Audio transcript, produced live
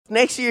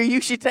Next year,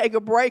 you should take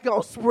a break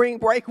on spring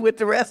break with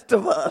the rest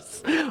of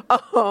us.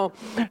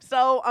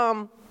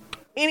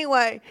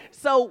 Anyway,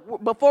 so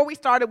before we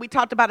started, we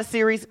talked about a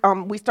series.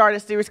 We started a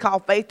series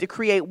called Faith to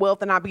Create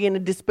Wealth, and I began to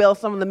dispel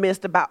some of the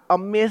myths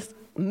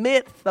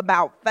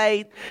about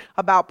faith,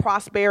 about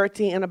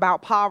prosperity, and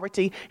about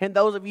poverty. And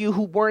those of you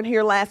who weren't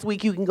here last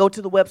week, you can go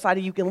to the website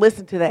and you can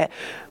listen to that.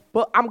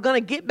 But I'm going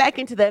to get back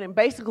into that and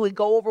basically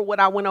go over what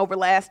I went over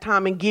last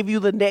time and give you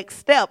the next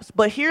steps.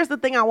 But here's the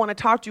thing I want to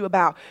talk to you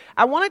about.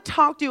 I want to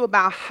talk to you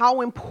about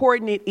how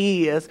important it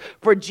is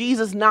for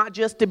Jesus not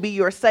just to be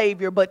your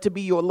Savior, but to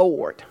be your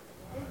Lord.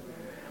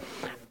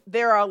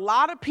 There are a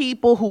lot of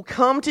people who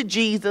come to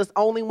Jesus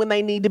only when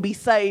they need to be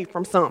saved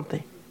from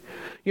something.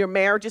 Your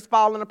marriage is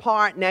falling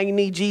apart. Now you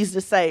need Jesus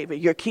to save it.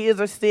 Your kids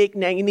are sick.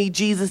 Now you need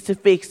Jesus to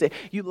fix it.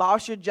 You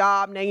lost your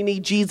job. Now you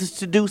need Jesus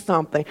to do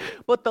something.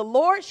 But the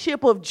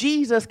lordship of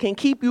Jesus can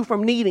keep you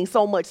from needing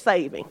so much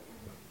saving.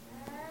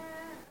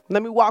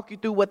 Let me walk you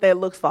through what that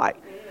looks like.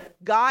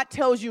 God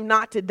tells you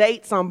not to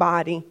date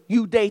somebody.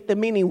 You date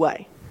them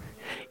anyway.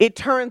 It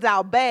turns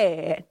out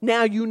bad.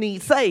 Now you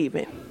need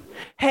saving.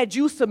 Had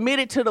you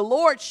submitted to the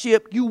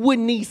lordship, you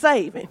wouldn't need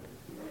saving.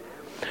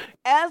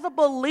 As a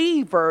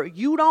believer,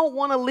 you don't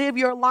want to live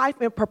your life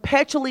in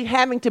perpetually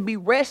having to be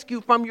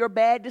rescued from your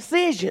bad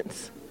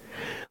decisions.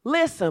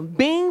 Listen,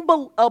 being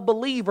a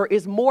believer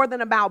is more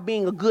than about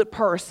being a good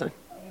person.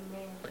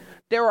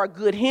 There are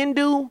good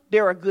Hindu,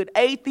 there are good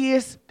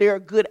atheists, there are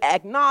good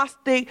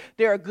agnostic,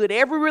 there are good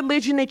every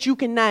religion that you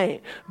can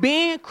name.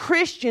 Being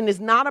Christian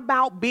is not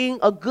about being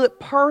a good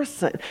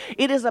person.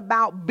 It is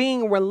about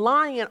being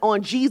reliant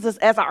on Jesus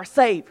as our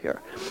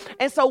Savior.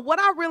 And so what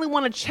I really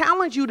want to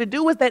challenge you to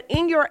do is that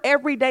in your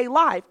everyday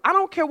life, I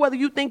don't care whether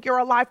you think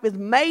your life is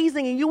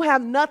amazing and you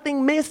have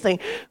nothing missing,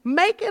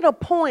 make it a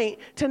point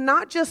to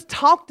not just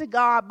talk to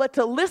God, but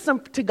to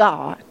listen to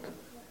God.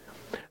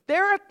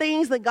 There are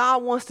things that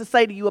God wants to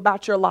say to you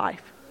about your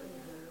life.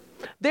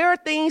 There are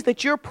things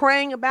that you're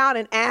praying about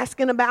and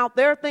asking about.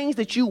 There are things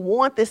that you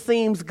want that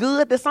seems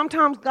good that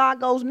sometimes God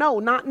goes, no,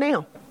 not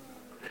now.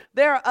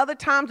 There are other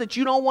times that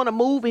you don't want to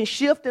move and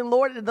shift, and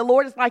the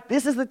Lord is like,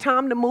 this is the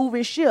time to move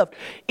and shift.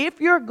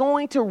 If you're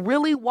going to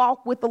really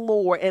walk with the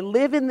Lord and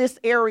live in this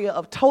area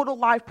of total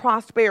life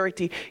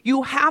prosperity,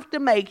 you have to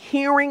make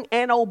hearing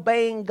and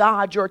obeying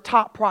God your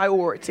top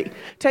priority.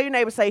 Tell your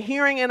neighbor, say,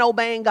 hearing and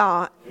obeying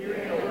God.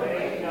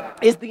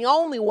 Is the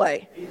only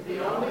way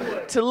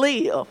to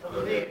live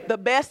the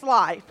best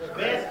life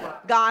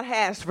God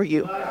has for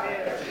you.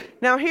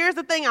 Now, here's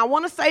the thing. I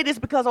want to say this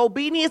because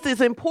obedience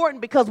is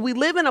important, because we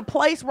live in a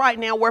place right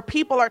now where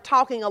people are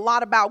talking a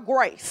lot about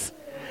grace.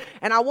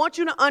 And I want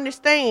you to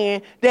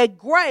understand that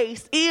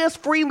grace is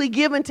freely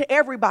given to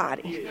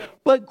everybody.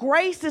 But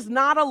grace is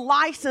not a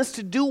license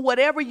to do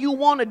whatever you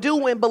want to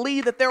do and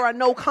believe that there are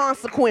no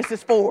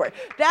consequences for it.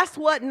 That's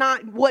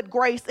not what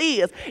grace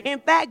is. In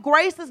fact,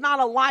 grace is not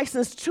a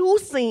license to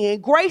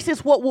sin. Grace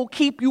is what will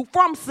keep you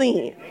from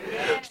sin.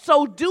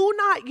 So do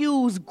not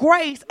use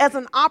grace as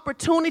an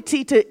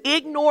opportunity to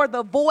ignore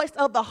the voice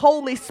of the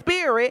Holy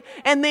Spirit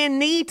and then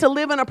need to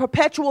live in a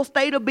perpetual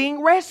state of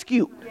being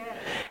rescued.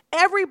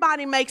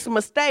 Everybody makes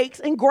mistakes,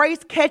 and grace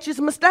catches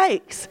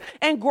mistakes.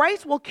 And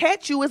grace will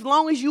catch you as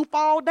long as you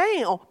fall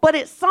down. But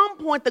at some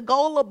point, the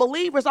goal of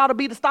believers ought to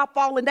be to stop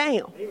falling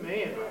down.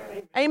 Amen.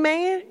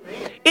 Amen.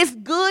 It's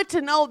good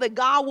to know that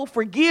God will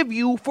forgive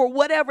you for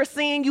whatever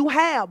sin you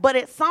have. But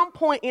at some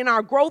point in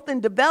our growth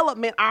and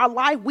development, our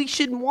life, we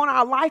shouldn't want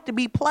our life to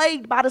be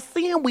plagued by the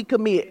sin we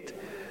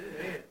commit.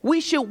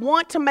 We should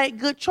want to make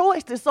good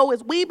choices. So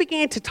as we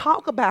begin to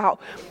talk about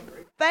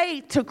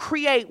faith to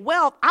create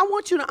wealth, I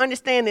want you to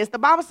understand this. The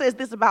Bible says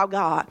this about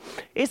God.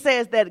 It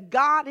says that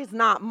God is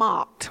not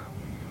mocked.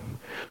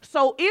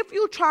 So if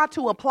you try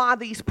to apply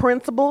these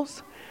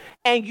principles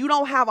and you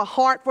don't have a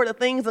heart for the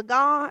things of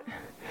God,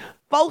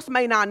 folks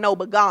may not know,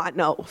 but God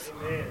knows.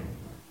 Amen.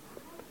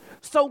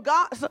 So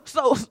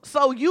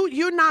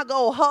you're not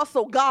going to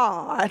hustle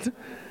God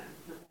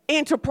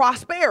into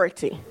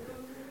prosperity.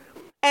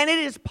 And it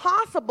is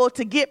possible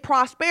to get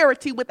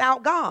prosperity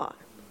without God.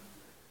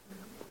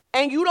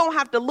 And you don't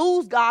have to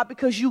lose God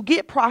because you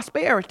get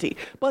prosperity.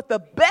 But the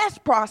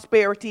best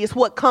prosperity is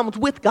what comes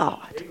with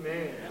God.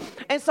 Amen.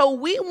 And so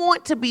we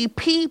want to be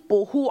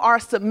people who are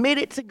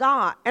submitted to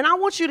God. And I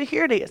want you to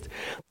hear this.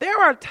 There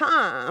are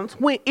times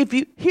when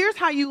here's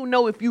how you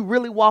know if you're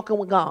really walking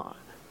with God.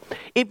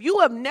 If you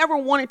have never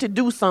wanted to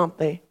do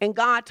something and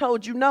God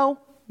told you no,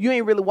 you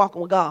ain't really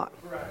walking with God.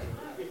 Right.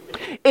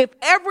 If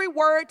every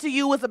word to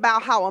you is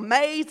about how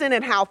amazing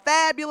and how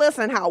fabulous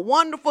and how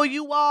wonderful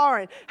you are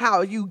and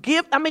how you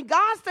give,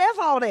 God says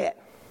all that.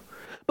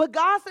 But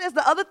God says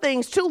the other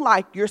things too,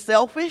 like you're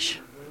selfish.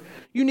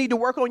 You need to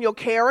work on your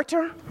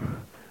character.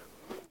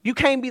 You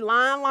can't be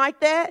lying like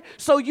that.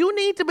 So you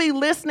need to be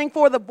listening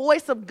for the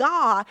voice of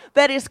God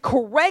that is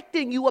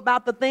correcting you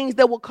about the things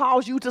that will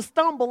cause you to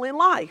stumble in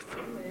life.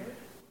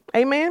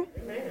 Amen?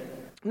 Amen.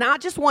 Now, I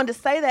just wanted to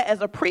say that as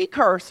a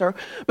precursor,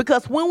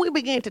 because when we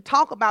begin to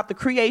talk about the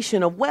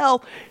creation of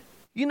wealth,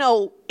 You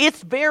know,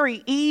 it's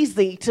very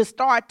easy to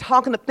start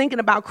thinking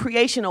about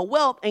creation of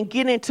wealth and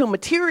get into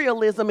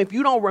materialism if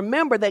you don't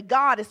remember that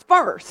God is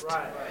first.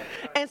 Right.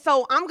 And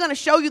so I'm going to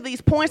show you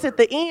these points at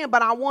the end,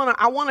 but I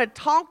want to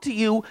talk to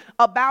you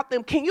about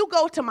them. Can you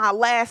go to my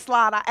last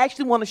slide? I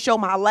actually want to show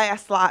my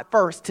last slide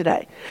first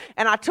today.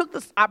 And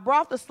I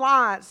brought the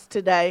slides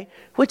today,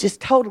 which is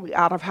totally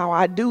out of how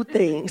I do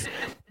things.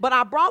 But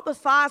I brought the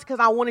slides because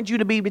I wanted you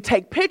to be able to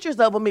take pictures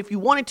of them if you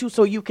wanted to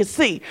so you could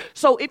see.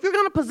 So if you're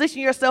going to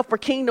position yourself for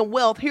kingdom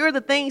wealth, here are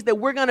the things that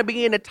we're going to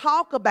begin to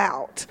talk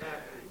about,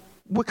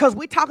 because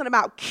we're talking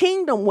about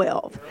kingdom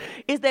wealth,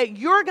 is that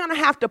you're going to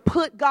have to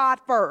put God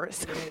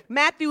first.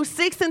 Matthew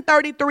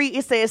 6:33,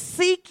 it says,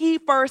 seek ye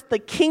first the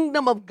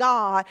kingdom of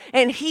God,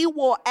 and he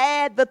will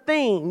add the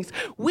things.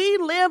 We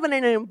live in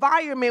an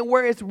environment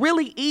where it's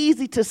really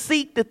easy to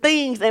seek the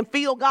things and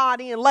fill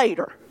God in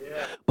later.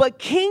 But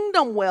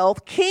kingdom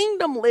wealth,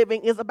 kingdom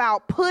living is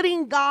about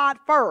putting God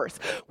first.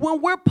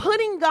 When we're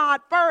putting God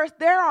first,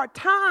 there are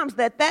times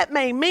that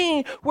may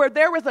mean where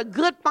there is a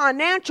good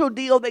financial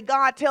deal that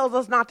God tells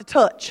us not to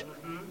touch.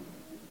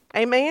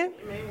 Amen?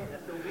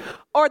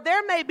 Or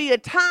there may be a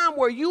time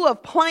where you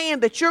have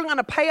planned that you're going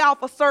to pay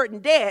off a certain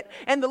debt,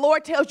 and the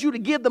Lord tells you to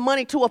give the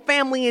money to a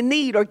family in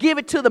need or give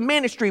it to the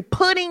ministry,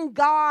 putting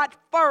God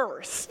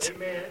first.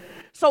 Amen.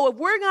 So if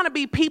we're going to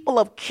be people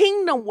of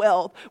kingdom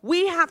wealth,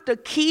 we have to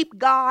keep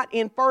God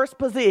in first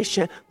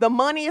position. The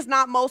money is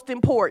not most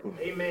important.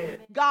 Amen.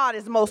 God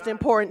is most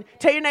important.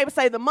 Tell your neighbor,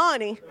 say the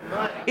money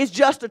is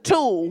just a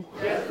tool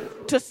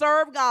to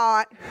serve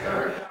God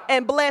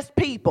and bless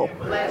people.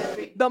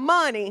 The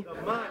money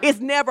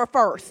is never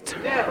first.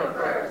 Never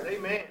first.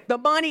 Amen. The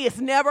money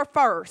is never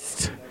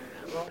first.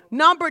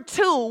 Number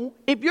two,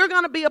 if you're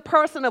going to be a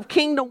person of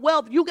kingdom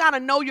wealth, you got to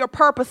know your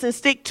purpose and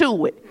stick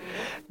to it.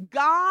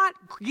 God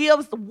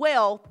gives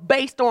wealth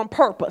based on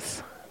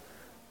purpose.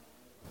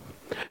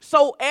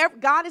 So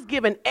God has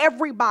given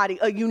everybody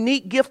a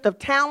unique gift of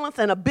talents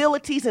and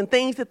abilities and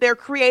things that they're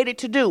created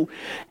to do.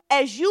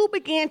 As you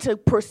begin to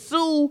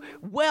pursue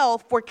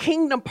wealth for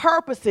kingdom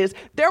purposes,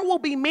 there will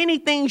be many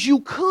things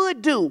you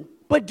could do,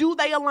 but do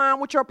they align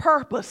with your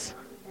purpose?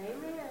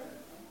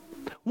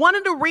 One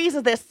of the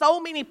reasons that so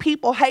many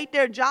people hate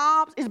their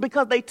jobs is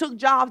because they took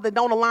jobs that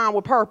don't align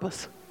with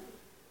purpose.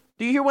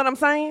 Do you hear what I'm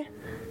saying?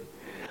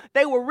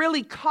 They were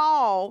really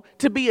called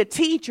to be a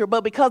teacher,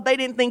 but because they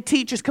didn't think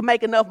teachers could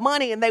make enough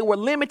money and they were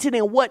limited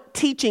in what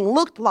teaching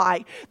looked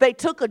like, they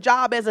took a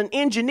job as an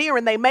engineer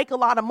and they make a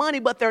lot of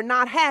money, but they're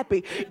not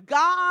happy.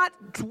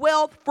 God's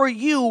wealth for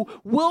you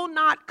will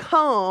not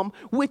come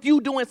with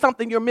you doing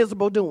something you're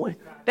miserable doing.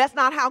 That's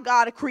not how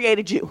God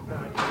created you.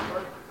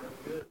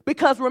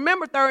 Because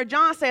remember, 3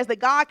 John says that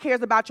God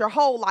cares about your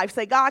whole life.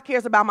 Say, God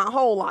cares about my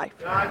whole life.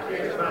 God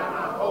cares about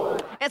my whole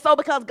life. And so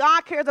because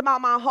God cares about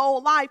my whole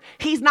life,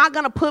 he's not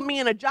going to put me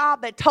in a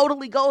job that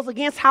totally goes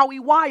against how he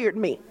wired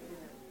me.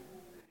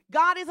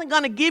 God isn't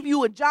going to give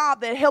you a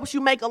job that helps you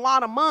make a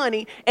lot of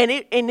money and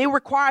it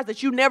requires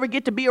that you never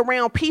get to be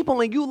around people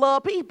and you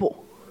love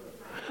people.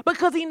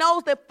 Because he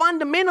knows that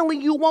fundamentally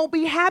you won't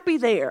be happy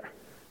there.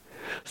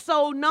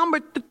 So number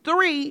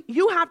 3,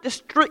 you have to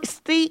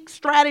seek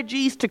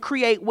strategies to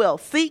create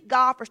wealth. Seek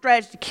God for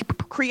strategies to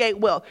create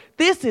wealth.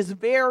 This is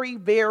very,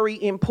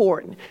 very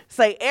important.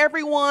 Say,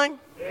 everyone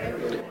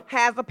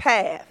has a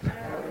path.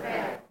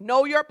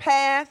 Know your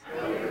path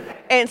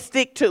and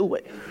stick to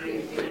it.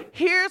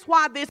 Here's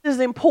why this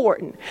is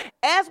important.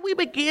 As we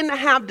begin to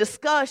have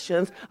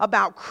discussions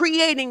about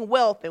creating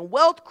wealth and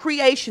wealth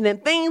creation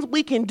and things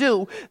we can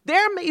do,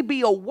 there may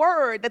be a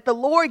word that the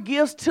Lord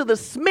gives to the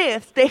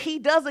Smiths that he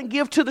doesn't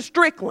give to the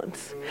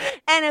Stricklands.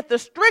 And if the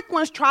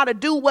Stricklands try to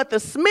do what the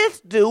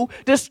Smiths do,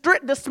 the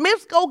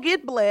Smiths go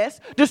get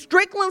blessed, the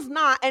Stricklands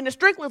not, and the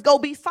Stricklands go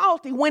be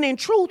salty, when in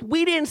truth,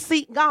 we didn't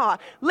seek God.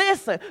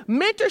 Listen,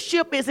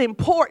 mentorship is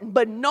important,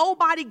 but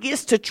nobody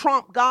gets to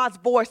trump God's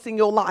voice in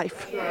your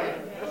life.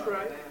 That's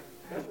right.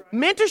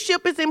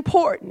 Mentorship is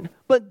important,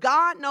 but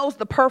God knows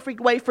the perfect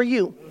way for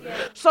you.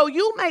 So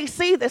you may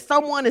see that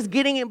someone is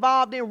getting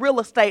involved in real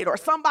estate, or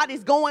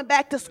somebody's going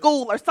back to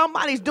school, or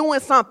somebody's doing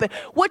something.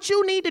 What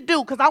you need to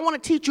do, because I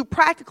want to teach you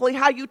practically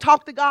how you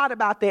talk to God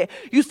about that.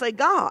 You say,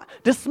 God,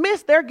 the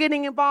Smiths, they're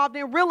getting involved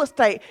in real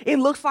estate. It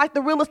looks like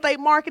the real estate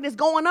market is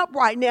going up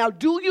right now.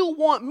 Do you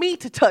want me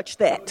to touch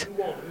that?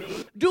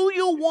 Do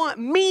you want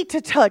me to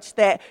touch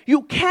that?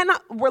 You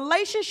cannot.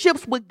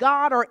 Relationships with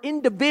God are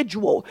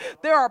individual.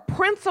 There are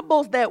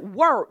principles that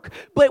work,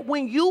 but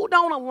when you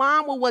don't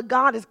align with what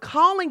God is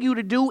calling you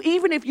to do,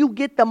 even if you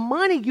get the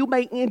money, you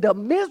may end up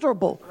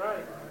miserable.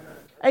 Right.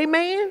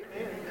 Amen?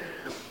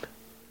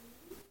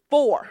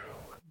 4,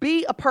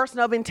 be a person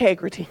of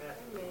integrity.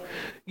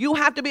 You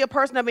have to be a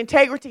person of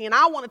integrity, and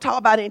I want to talk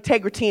about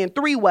integrity in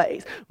 3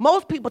 ways.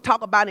 Most people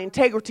talk about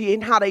integrity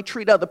in how they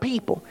treat other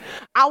people.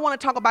 I want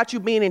to talk about you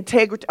being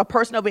a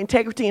person of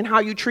integrity in how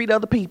you treat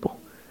other people.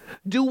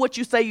 Do what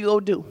you say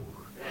you'll do.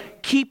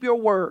 Keep your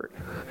word.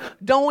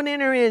 Don't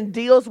enter in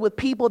deals with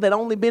people that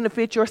only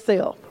benefit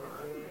yourself.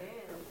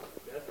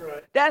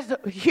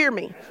 Hear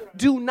me.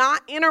 Do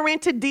not enter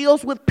into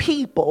deals with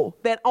people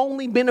that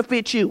only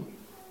benefit you.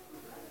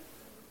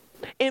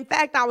 In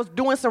fact, I was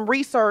doing some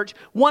research.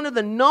 One of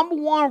the number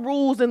one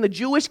rules in the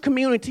Jewish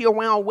community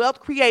around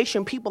wealth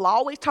creation, people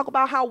always talk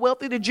about how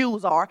wealthy the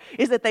Jews are,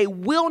 is that they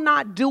will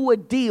not do a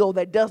deal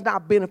that does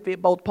not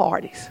benefit both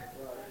parties.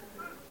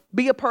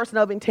 Be a person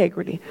of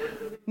integrity.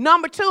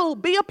 Number two,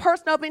 be a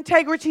person of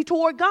integrity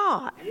toward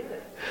God.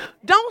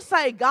 Don't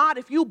say, God,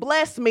 if you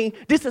bless me,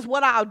 this is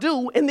what I'll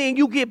do, and then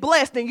you get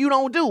blessed and you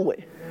don't do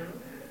it.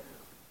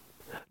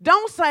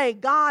 Don't say,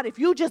 God, if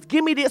you just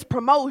give me this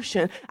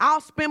promotion,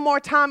 I'll spend more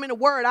time in the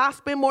Word, I'll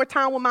spend more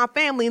time with my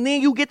family, and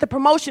then you get the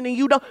promotion and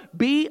you don't.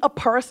 Be a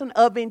person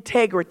of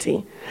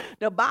integrity.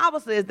 The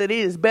Bible says that it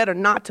is better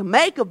not to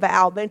make a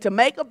vow than to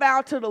make a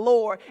vow to the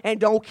Lord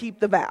and don't keep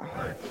the vow.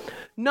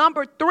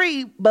 Number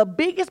three, the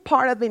biggest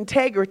part of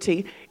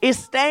integrity is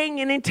staying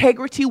in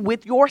integrity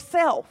with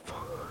yourself.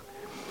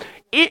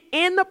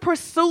 In the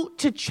pursuit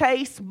to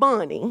chase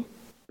money,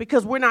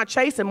 because we're not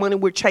chasing money,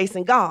 we're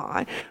chasing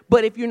God.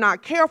 But if you're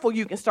not careful,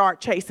 you can start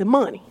chasing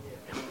money.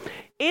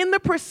 In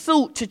the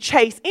pursuit to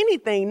chase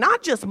anything,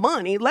 not just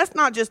money, let's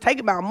not just take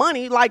about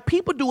money. Like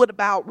people do it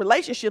about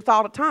relationships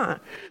all the time.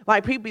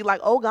 Like people be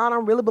like, oh God,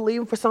 I'm really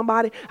believing for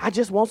somebody. I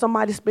just want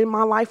somebody to spend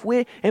my life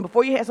with. And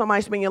before you had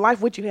somebody spend your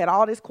life with, you had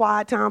all this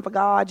quiet time for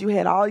God. You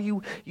had all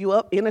you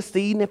up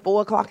interceding at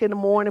 4 o'clock in the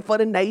morning for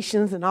the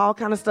nations and all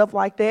kind of stuff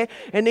like that.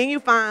 And then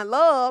you find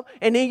love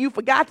and then you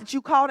forgot that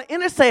you called an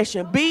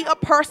intercession. Be a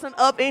person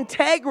of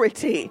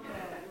integrity.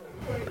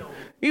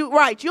 You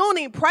don't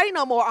even pray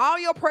no more. All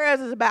your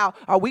prayers is about,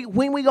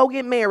 when we go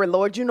get married,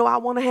 Lord, you know I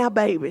want to have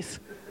babies.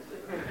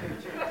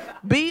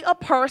 Be a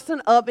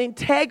person of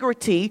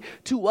integrity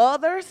to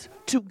others,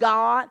 to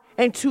God,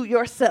 and to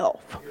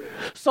yourself.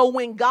 So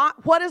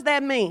what does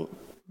that mean?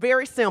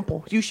 Very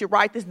simple. You should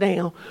write this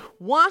down.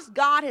 Once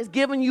God has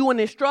given you an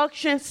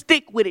instruction,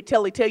 stick with it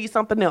till he tell you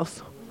something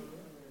else.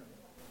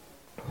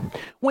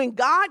 When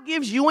God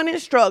gives you an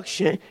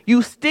instruction,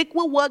 you stick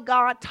with what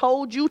God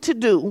told you to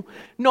do,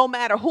 no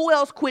matter who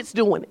else quits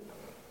doing it.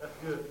 That's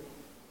good.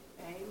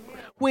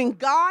 When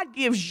God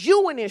gives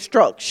you an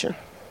instruction,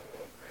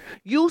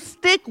 you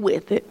stick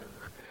with it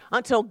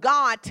until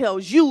God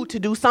tells you to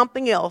do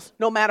something else,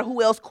 no matter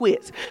who else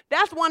quits.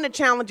 That's one of the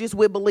challenges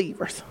with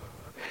believers.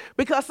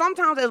 Because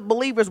sometimes as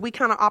believers, we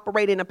kind of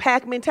operate in a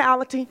pack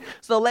mentality.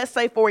 So let's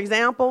say, for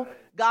example,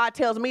 God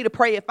tells me to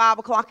pray at 5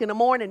 o'clock in the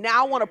morning.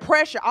 Now I want to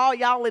pressure all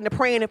y'all into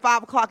praying at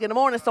 5 o'clock in the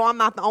morning so I'm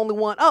not the only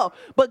one up.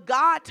 But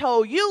God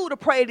told you to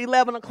pray at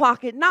 11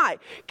 o'clock at night.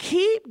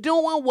 Keep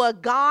doing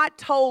what God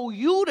told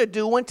you to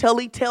do until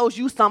he tells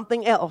you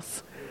something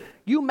else.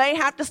 You may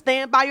have to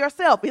stand by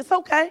yourself. It's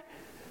okay.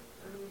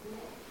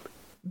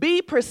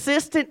 Be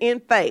persistent in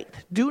faith.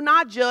 Do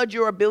not judge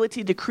your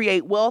ability to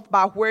create wealth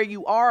by where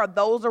you are or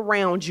those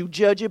around you.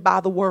 Judge it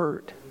by the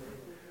word.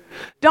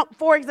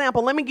 For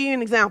example, let me give you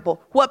an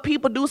example. What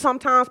people do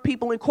sometimes,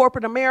 people in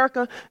corporate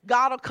America,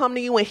 God will come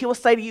to you and he'll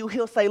say,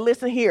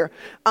 listen here,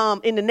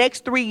 in the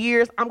next 3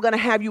 years, I'm going to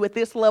have you at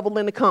this level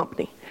in the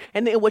company.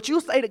 And then what you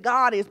say to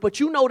God is,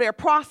 but you know their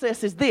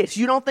process is this.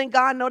 You don't think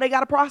God know they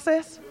got a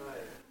process?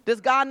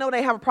 Does God know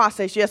they have a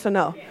process? Yes or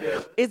no?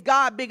 Yes. Is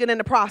God bigger than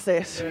the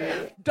process?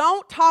 Yes.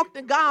 Don't talk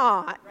to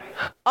God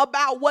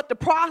about what the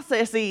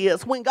process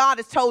is when God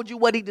has told you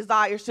what he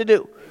desires to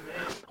do.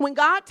 When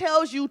God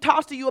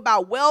talks to you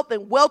about wealth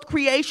and wealth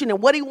creation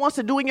and what he wants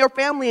to do in your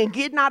family and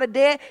getting out of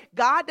debt,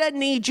 God doesn't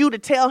need you to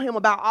tell him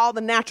about all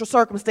the natural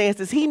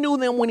circumstances. He knew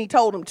them when he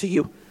told them to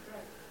you.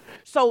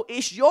 So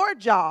it's your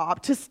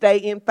job to stay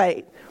in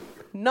faith.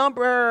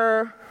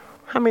 How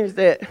many is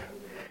that?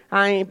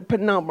 I ain't put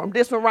a number.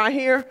 This one right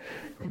here.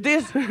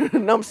 This,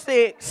 number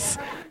 6.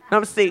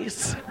 Number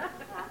 6.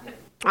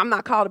 I'm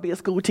not called to be a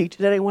school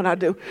teacher. That ain't what I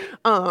do.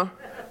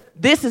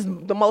 This is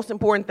the most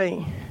important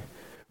thing.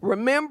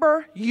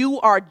 Remember,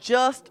 you are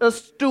just a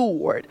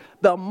steward.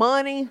 The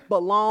money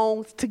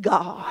belongs to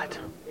God.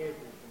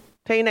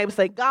 Tell your neighbor,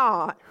 say,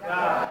 God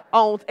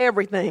owns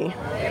everything.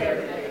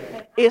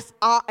 It's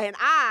and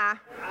I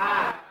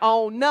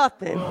own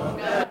nothing.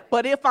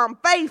 But if I'm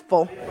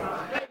faithful,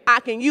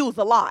 I can use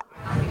a lot.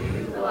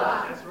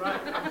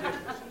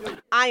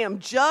 I am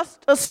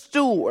just a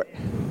steward.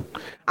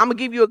 I'm going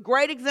to give you a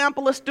great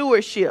example of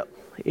stewardship.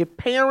 If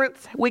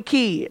parents with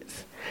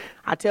kids,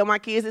 I tell my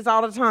kids this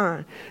all the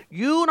time.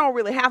 You don't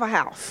really have a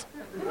house.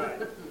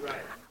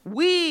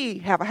 We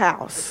have a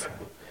house.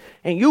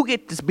 And you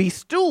get to be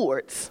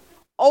stewards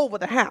over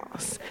the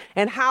house.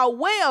 And how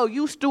well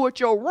you steward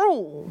your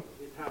room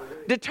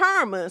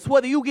determines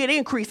whether you get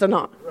increase or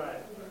not.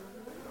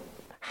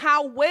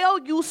 How well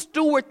you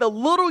steward the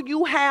little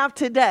you have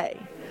today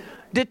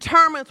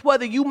determines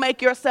whether you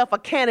make yourself a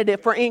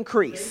candidate for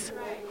increase.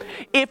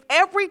 If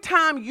every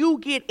time you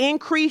get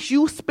increase,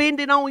 you spend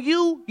it on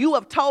you, you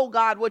have told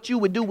God what you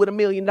would do with $1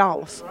 million.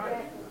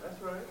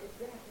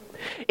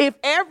 If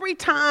every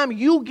time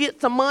you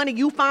get some money,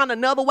 you find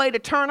another way to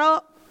turn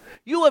up,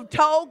 You have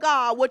told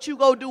God what you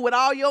go do with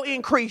all your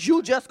increase.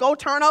 You just go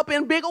turn up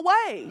in bigger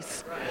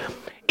ways.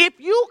 If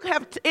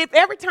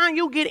every time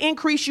you get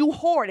increase, you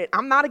hoard it.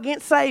 I'm not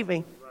against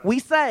saving. We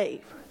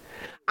save.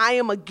 I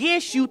am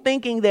against you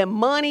thinking that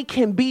money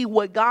can be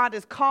what God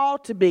is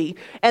called to be.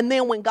 And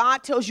then when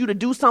God tells you to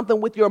do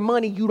something with your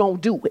money, you don't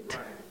do it.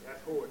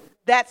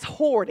 That's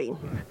hoarding.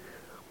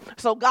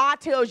 So God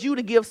tells you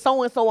to give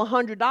so-and-so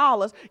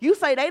 $100. You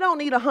say they don't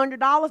need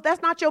 $100.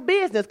 That's not your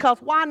business. Because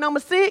why, number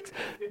 6?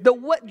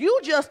 You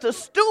just a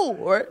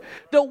steward.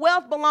 The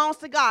wealth belongs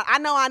to God. I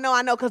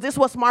know. Because this is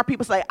what smart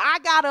people say. I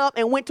got up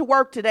and went to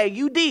work today.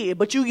 You did.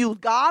 But you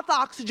used God's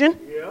oxygen.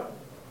 Yeah.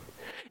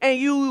 And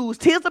you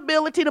used his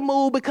ability to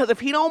move, because if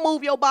he don't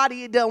move your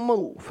body, it don't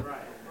move. Right.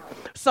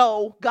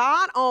 So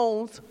God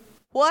owns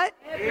what?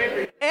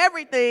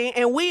 Everything,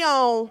 and we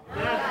own.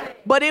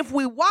 But if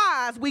we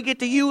wise, we get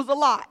to use a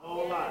lot.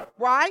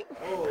 Right?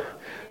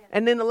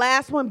 And then the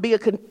last one, be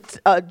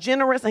a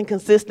generous and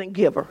consistent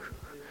giver.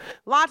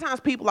 A lot of times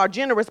people are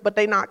generous, but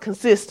they're not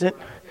consistent.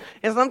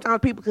 And sometimes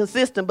people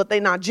consistent, but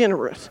they're not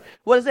generous.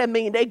 What does that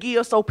mean? They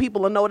give so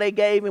people will know they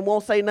gave and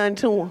won't say nothing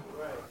to them.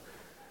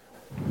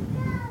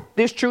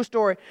 This true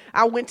story.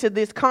 I went to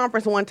this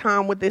conference one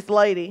time with this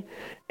lady,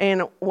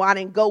 and I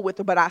didn't go with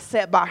her, but I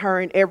sat by her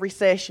in every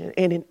session.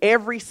 And in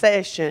every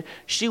session,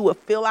 she would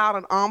fill out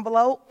an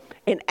envelope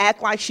and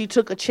act like she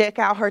took a check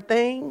out her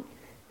thing,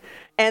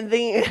 and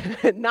then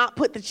not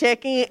put the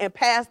check in and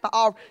pass the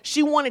offer.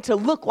 She wanted to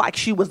look like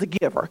she was a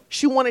giver.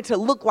 She wanted to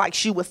look like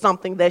she was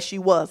something that she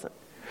wasn't.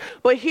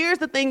 But here's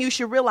the thing you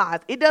should realize.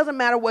 It doesn't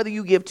matter whether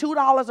you give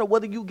 $2 or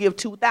whether you give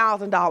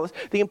 $2,000.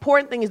 The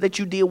important thing is that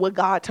you did what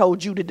God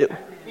told you to do.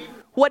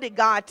 What did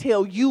God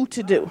tell you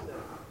to do?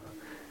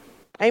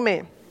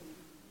 Amen.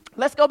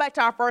 Let's go back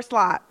to our first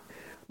slide,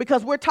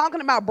 because we're talking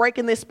about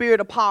breaking this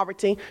spirit of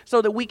poverty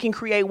so that we can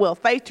create wealth.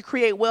 Faith to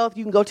create wealth.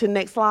 You can go to the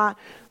next slide.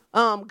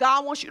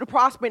 God wants you to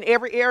prosper in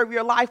every area of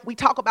your life. We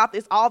talk about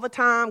this all the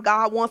time.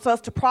 God wants us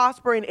to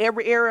prosper in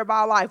every area of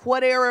our life.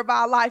 What area of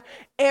our life?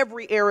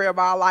 Every area of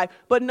our life.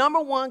 But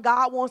number one,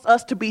 God wants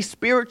us to be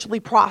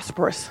spiritually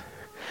prosperous.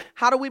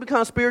 How do we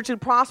become spiritually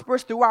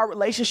prosperous? Through our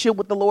relationship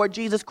with the Lord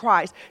Jesus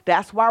Christ.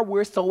 That's why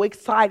we're so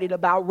excited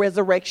about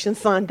Resurrection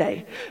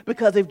Sunday.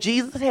 Because if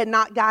Jesus had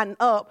not gotten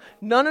up,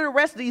 none of the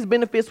rest of these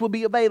benefits would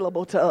be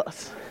available to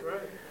us.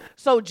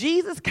 So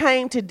Jesus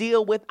came to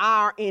deal with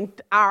our eternity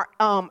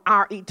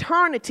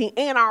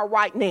and our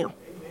right now.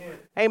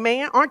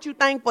 Amen. Aren't you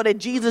thankful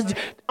that you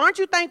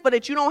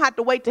don't have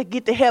to wait to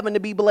get to heaven to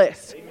be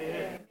blessed? Amen.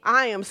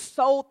 I am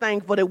so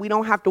thankful that we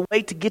don't have to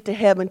wait to get to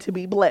heaven to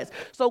be blessed.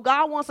 So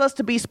God wants us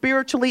to be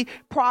spiritually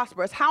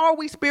prosperous. How are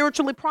we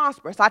spiritually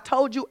prosperous? I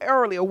told you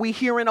earlier, we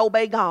hear and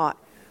obey God.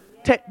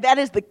 That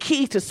is the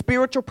key to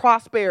spiritual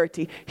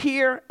prosperity.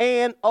 Hear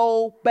and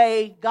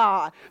obey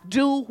God.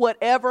 Do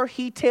whatever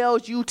he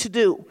tells you to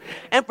do.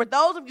 And for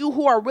those of you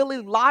who are really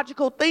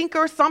logical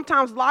thinkers,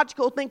 sometimes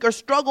logical thinkers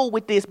struggle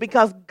with this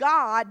because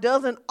God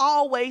doesn't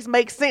always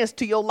make sense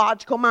to your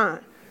logical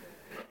mind.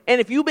 And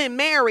if you've been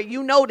married,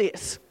 you know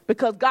this.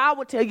 Because God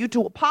will tell you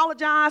to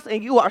apologize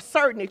and you are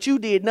certain that you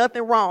did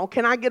nothing wrong.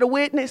 Can I get a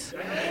witness?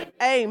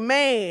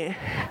 Amen.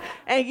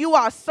 And you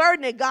are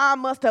certain that God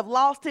must have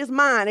lost his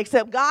mind,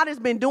 except God has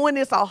been doing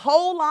this a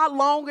whole lot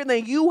longer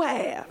than you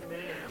have.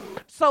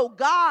 So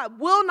God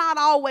will not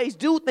always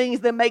do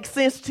things that make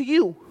sense to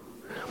you.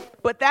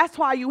 But that's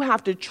why you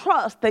have to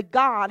trust that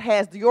God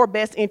has your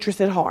best interest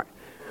at heart.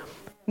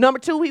 Number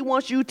two, he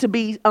wants you to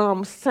be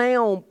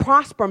sound,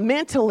 prosper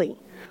mentally.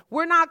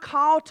 We're not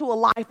called to a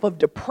life of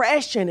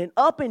depression and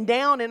up and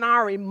down in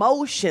our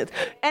emotions.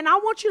 And I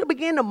want you to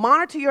begin to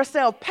monitor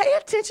yourself. Pay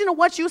attention to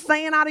what you're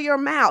saying out of your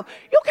mouth.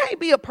 You can't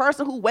be a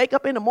person who wake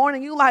up in the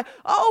morning, you like,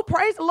 oh,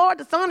 praise the Lord,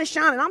 the sun is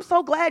shining. I'm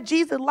so glad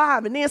Jesus is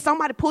alive. And then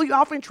somebody pull you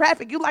off in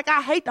traffic. You like,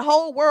 I hate the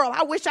whole world.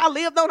 I wish I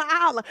lived on an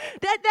island.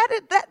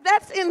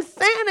 That's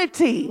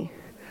insanity.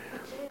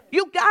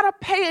 You got to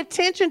pay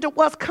attention to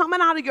what's coming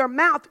out of your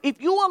mouth.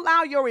 If you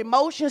allow your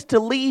emotions to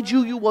lead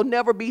you, you will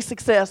never be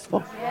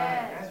successful.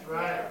 That's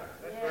right.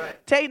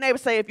 Tell your neighbor,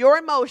 say, if your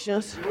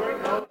emotions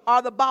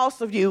are the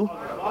boss of you,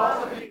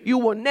 you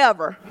will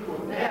never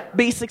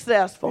be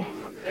successful.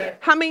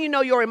 How many of you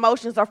know your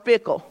emotions are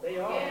fickle?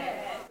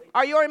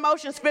 Are your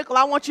emotions fickle?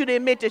 I want you to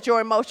admit that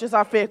your emotions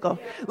are fickle.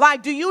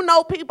 Like, do you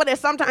know people that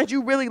sometimes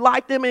you really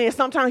like them and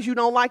sometimes you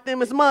don't like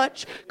them as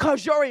much?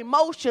 Because your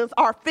emotions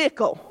are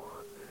fickle.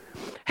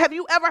 Have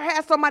you ever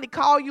had somebody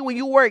call you when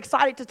you were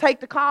excited to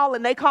take the call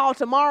and they call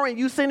tomorrow and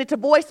you send it to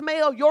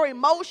voicemail? Your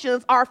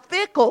emotions are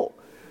fickle.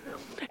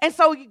 And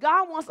so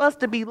God wants us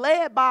to be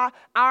led by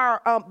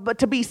but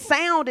to be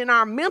sound in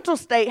our mental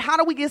state. How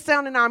do we get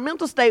sound in our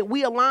mental state?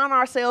 We align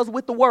ourselves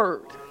with the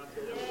word.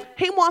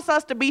 He wants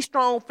us to be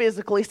strong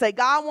physically. Say,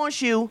 God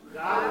wants you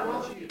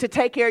to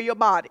take care of your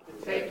body.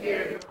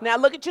 Now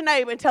look at your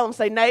neighbor and tell him,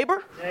 say,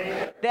 neighbor,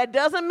 that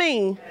doesn't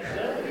mean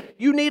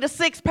you need a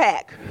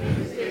six-pack.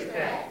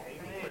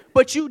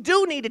 But you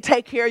do need to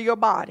take care of your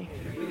body.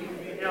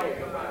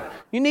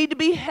 You need to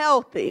be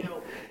healthy.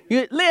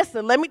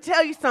 Listen, let me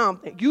tell you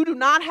something. You do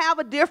not have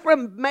a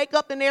different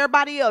makeup than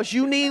everybody else.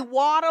 You need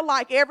water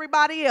like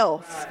everybody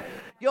else.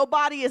 Your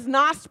body is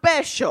not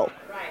special.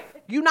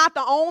 You're not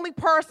the only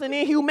person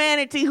in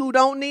humanity who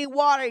don't need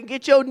water and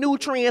get your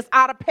nutrients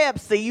out of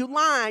Pepsi. You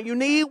lying. You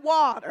need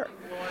water.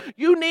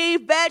 You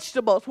need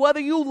vegetables, whether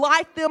you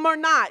like them or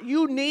not.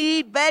 You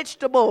need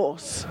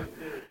vegetables.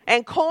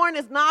 And corn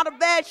is not a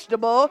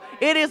vegetable.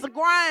 It is a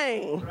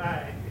grain.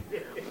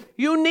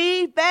 You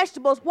need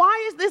vegetables.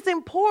 Why is this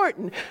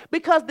important?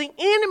 Because the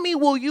enemy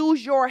will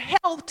use your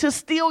health to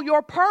steal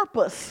your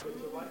purpose.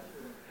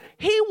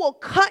 He will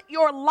cut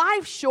your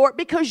life short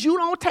because you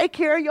don't take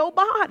care of your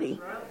body.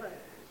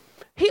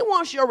 He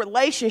wants your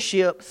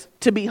relationships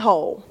to be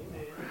whole.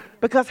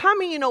 Because how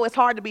many of you know it's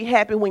hard to be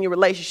happy when your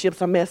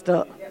relationships are messed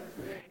up?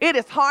 It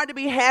is hard to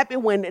be happy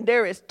when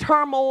there is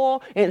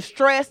turmoil and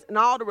stress in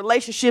all the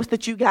relationships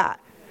that you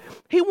got.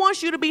 He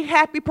wants you to be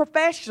happy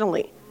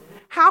professionally.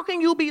 How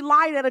can you be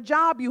light at a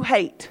job you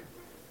hate?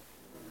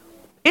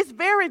 It's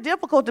very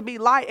difficult to be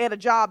light at a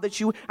job that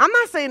I'm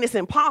not saying it's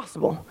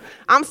impossible.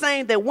 I'm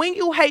saying that when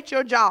you hate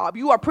your job,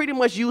 you are pretty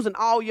much using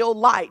all your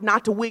light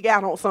not to wig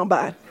out on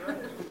somebody.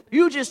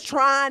 You just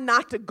trying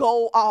not to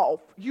go off.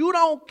 You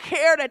don't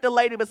care that the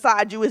lady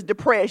beside you is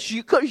depressed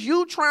because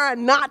you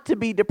trying not to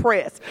be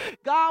depressed.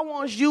 God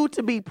wants you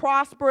to be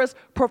prosperous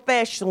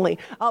professionally.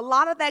 A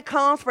lot of that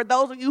comes for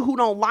those of you who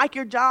don't like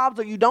your jobs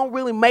or you don't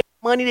really make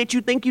money that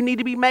you think you need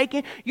to be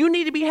making. You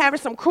need to be having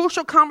some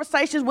crucial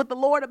conversations with the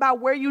Lord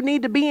about where you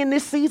need to be in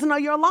this season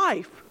of your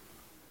life.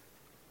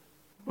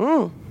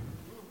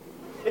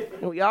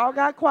 We all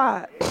got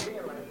quiet.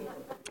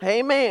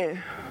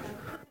 Amen.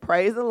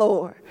 Praise the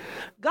Lord.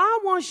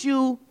 God wants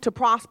you to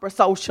prosper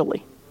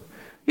socially.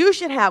 You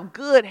should have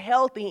good,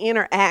 healthy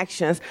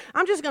interactions.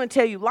 I'm just going to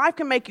tell you, life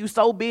can make you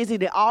so busy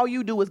that all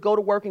you do is go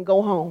to work and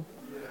go home.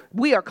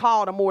 We are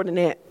called to more than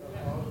that.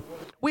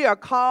 We are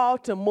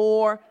called to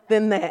more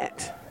than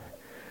that.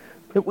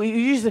 And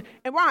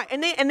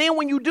then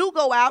when you do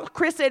go out,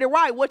 Chris said it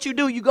right, what you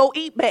do, you go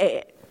eat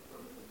bad.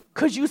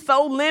 Because you're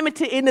so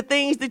limited in the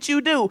things that you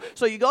do.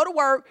 So you go to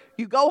work,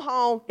 you go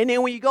home, and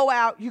then when you go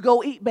out, you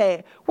go eat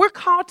bad. We're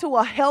called to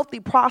a healthy,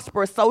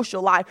 prosperous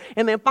social life.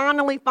 And then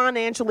finally,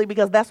 financially,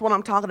 because that's what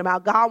I'm talking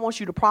about. God wants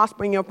you to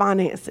prosper in your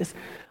finances.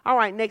 All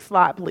right, next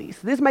slide, please.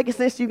 Is this making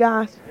sense to you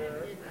guys?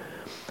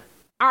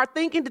 Our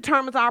thinking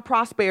determines our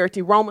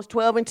prosperity. Romans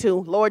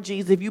 12:2. Lord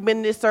Jesus, if you've been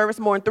in this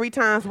service more than 3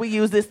 times, we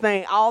use this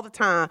thing all the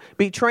time.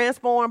 Be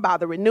transformed by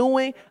the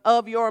renewing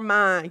of your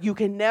mind. You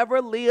can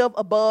never live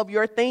above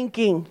your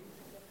thinking.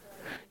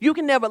 You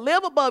can never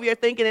live above your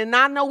thinking. And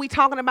I know we're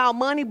talking about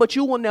money, but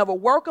you will never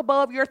work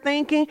above your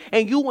thinking,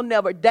 and you will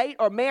never date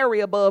or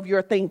marry above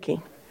your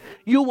thinking.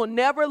 You will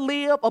never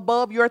live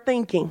above your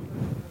thinking.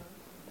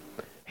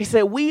 He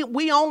said,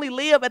 we only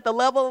live at the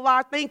level of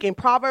our thinking.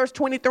 Proverbs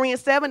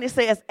 23:7, it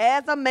says,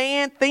 as a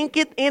man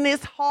thinketh in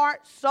his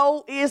heart,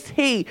 so is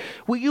he.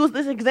 We use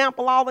this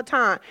example all the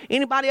time.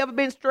 Anybody ever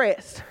been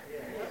stressed?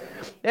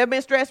 Ever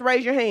been stressed?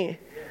 Raise your hand.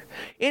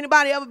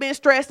 Anybody ever been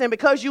stressed, and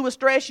because you were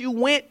stressed, you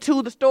went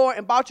to the store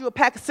and bought you a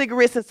pack of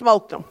cigarettes and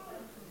smoked them?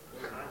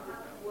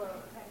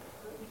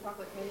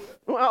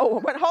 Oh,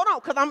 but hold on,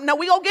 because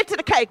we gonna get to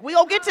the cake. We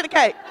gonna get to the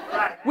cake.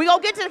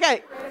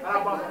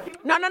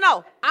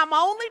 No. I'm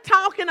only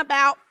talking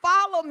about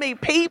follow me,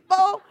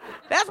 people.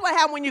 That's what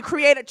happens when you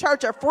create a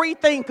church of free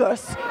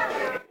thinkers.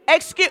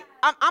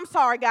 I'm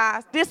sorry,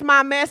 guys. This is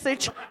my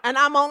message, and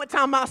I'm only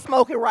talking about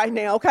smoking right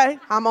now, okay?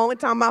 I'm only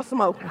talking about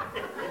smoking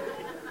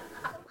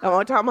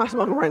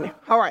right now.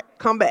 All right,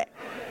 come back.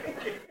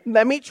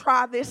 Let me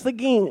try this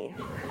again.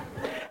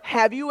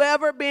 Have you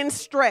ever been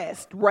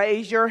stressed?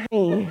 Raise your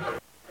hand.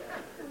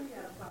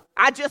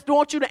 I just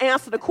want you to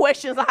answer the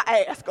questions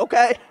I ask,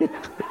 okay?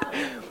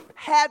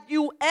 Have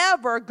you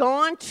ever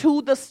gone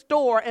to the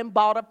store and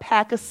bought a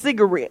pack of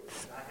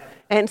cigarettes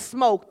and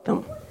smoked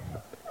them?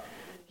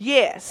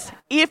 Yes.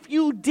 If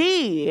you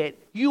did,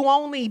 you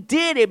only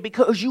did it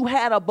because you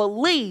had a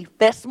belief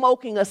that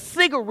smoking a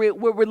cigarette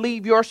would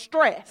relieve your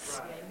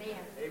stress.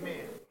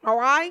 Amen. All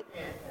right?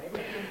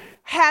 Amen.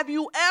 Have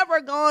you ever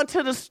gone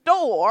to the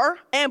store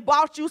and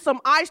bought you some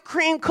ice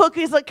cream,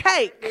 cookies, or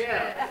cake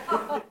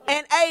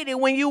and ate it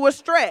when you were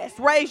stressed?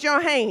 Raise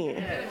your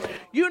hand.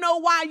 You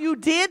know why you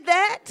did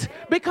that?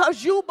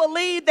 Because you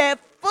believed that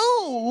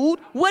food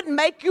would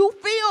make you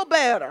feel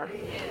better.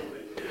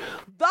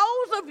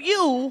 Those of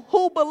you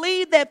who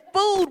believe that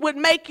food would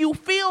make you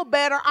feel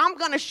better, I'm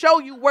going to show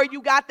you where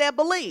you got that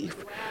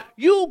belief.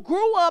 You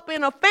grew up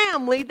in a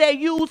family that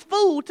used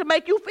food to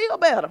make you feel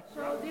better.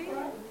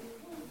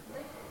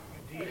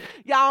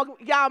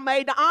 Y'all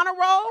made the honor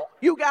roll,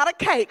 you got a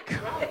cake.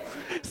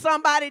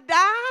 Somebody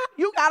died,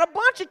 you got a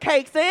bunch of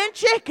cakes and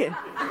chicken.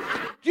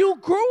 You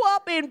grew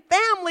up in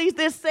families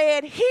that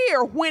said,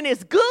 here, when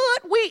it's good,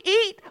 we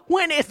eat.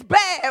 When it's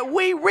bad,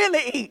 we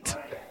really eat.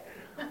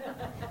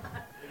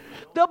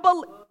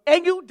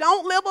 And you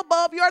don't live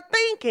above your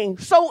thinking.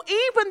 So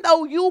even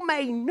though you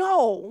may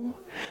know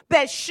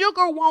that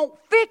sugar won't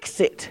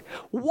fix it,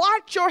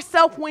 watch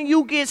yourself when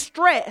you get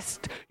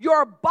stressed.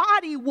 Your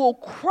body will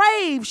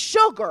crave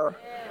sugar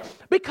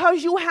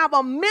because you have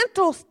a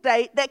mental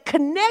state that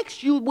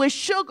connects you with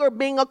sugar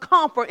being a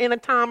comfort in a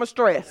time of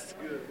stress.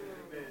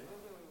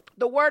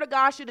 The word of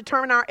God should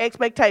determine our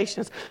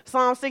expectations.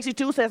 Psalm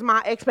 62 says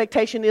my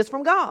expectation is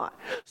from God.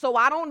 So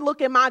I don't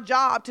look at my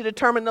job to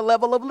determine the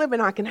level of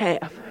living I can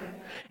have.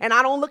 And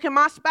I don't look at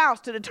my spouse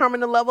to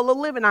determine the level of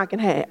living I can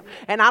have.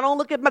 And I don't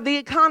look at the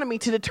economy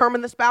to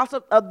determine the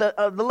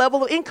the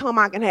level of income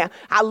I can have.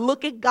 I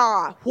look at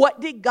God. What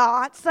did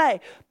God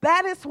say?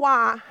 That is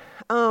why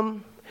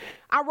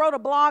I wrote a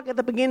blog at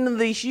the beginning of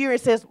this year.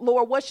 It says,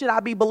 Lord, what should I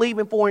be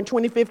believing for in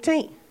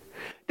 2015?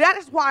 That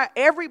is why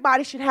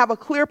everybody should have a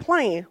clear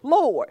plan.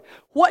 Lord,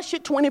 what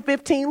should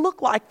 2015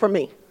 look like for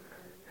me?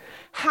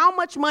 How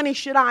much money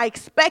should I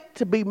expect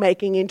to be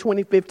making in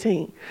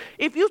 2015?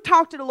 If you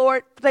talk to the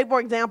Lord, say, for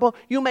example,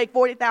 you make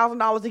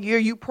 $40,000 a year,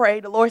 you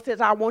pray, the Lord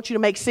says, I want you to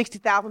make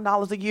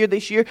 $60,000 a year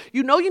this year.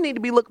 You know you need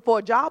to be looking for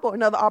a job or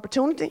another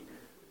opportunity.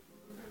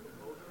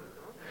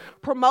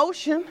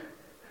 Promotion.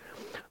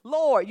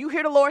 Lord, you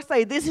hear the Lord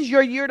say, this is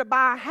your year to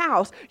buy a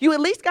house. You at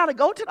least got to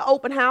go to the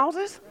open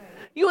houses.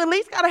 You at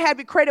least got to have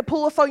your credit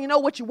pulled so you know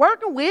what you're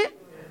working with.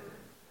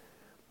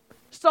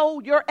 So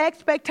your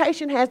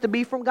expectation has to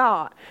be from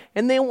God.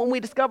 And then when we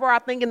discover our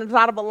thinking is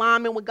out of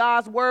alignment with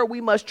God's word,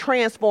 we must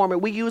transform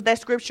it. We used that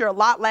scripture a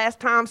lot last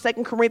time,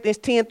 2 Corinthians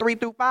 10,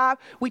 3-5.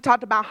 We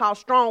talked about how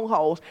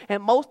strongholds,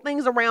 and most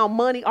things around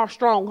money are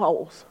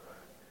strongholds.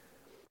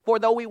 For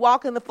though we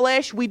walk in the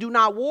flesh, we do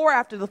not war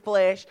after the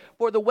flesh.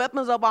 For the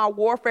weapons of our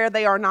warfare,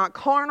 they are not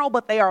carnal,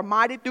 but they are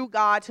mighty through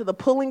God to the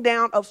pulling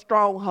down of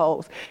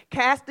strongholds,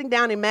 casting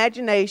down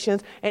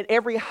imaginations and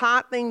every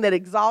high thing that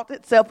exalts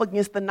itself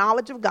against the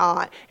knowledge of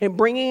God, and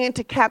bringing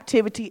into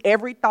captivity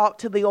every thought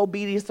to the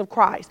obedience of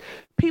Christ.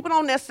 People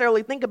don't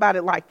necessarily think about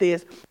it like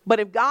this,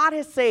 but if God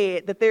has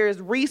said that there is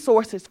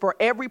resources for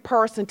every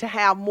person to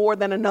have more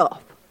than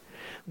enough,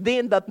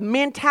 then the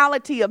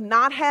mentality of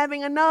not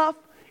having enough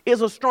is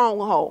a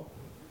stronghold.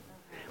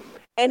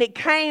 And it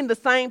came the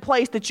same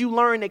place that you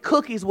learned that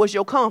cookies was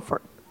your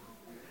comfort.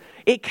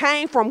 It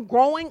came from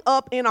growing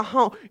up in a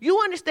home. You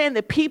understand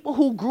that people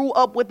who grew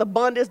up with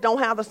abundance don't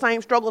have the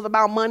same struggles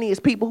about money as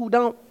people who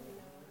don't?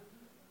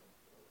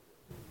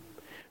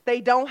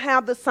 They don't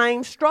have the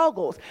same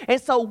struggles.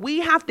 And so we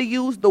have to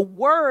use the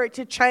word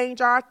to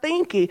change our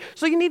thinking.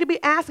 So you need to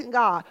be asking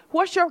God,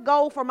 what's your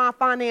goal for my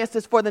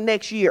finances for the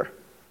next year?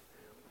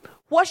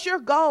 What's your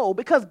goal?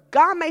 Because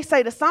God may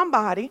say to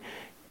somebody,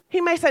 he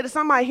may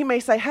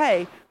say,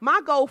 hey,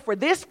 my goal for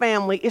this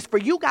family is for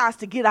you guys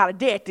to get out of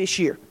debt this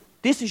year.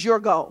 This is your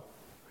goal.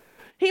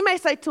 He may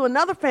say to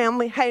another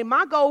family, hey,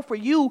 my goal for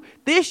you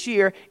this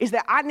year is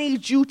that I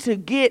need you to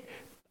get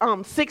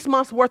 6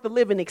 months worth of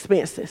living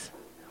expenses.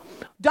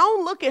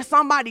 Don't look at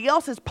somebody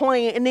else's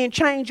plan and then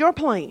change your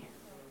plan.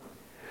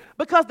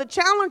 Because the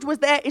challenge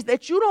with that is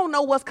that you don't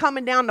know what's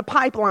coming down the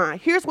pipeline.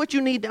 Here's what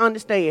you need to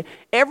understand.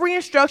 Every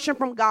instruction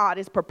from God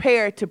is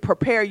prepared to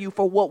prepare you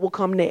for what will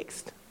come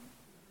next.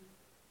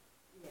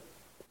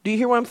 Do you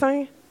hear what I'm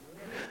saying?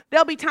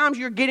 There'll be times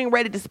you're getting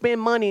ready to spend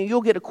money and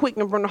you'll get a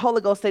quickening from the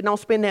Holy Ghost say, don't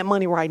spend that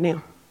money right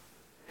now.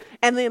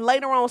 And then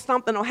later on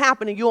something will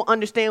happen and you'll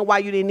understand why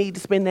you didn't need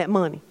to spend that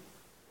money.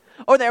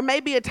 Or there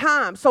may be a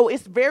time. So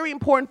it's very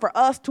important for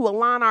us to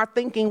align our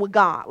thinking with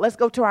God. Let's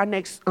go to our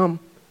next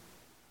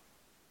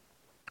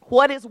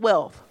What is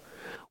wealth?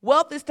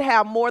 Wealth is to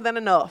have more than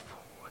enough.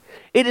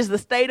 It is the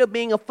state of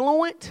being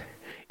affluent.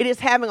 It is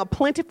having a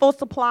plentiful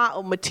supply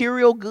of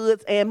material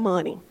goods and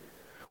money.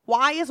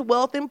 Why is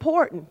wealth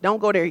important? Don't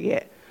go there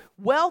yet.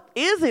 Wealth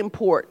is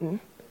important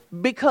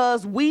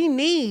because we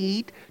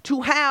need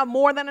to have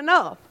more than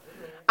enough.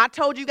 I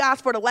told you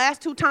guys for the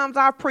last 2 times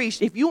I've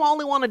preached, if you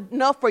only want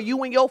enough for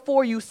you and your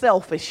 4, you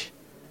selfish.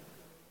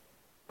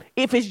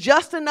 If it's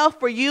just enough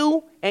for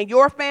you and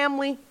your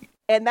family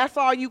and that's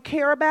all you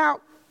care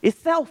about, it's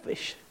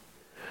selfish.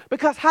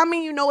 Because how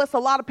many of you know it's a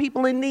lot of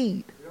people in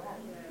need?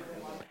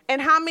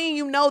 And how many of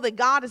you know that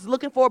God is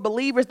looking for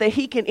believers that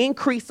he can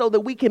increase so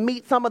that we can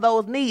meet some of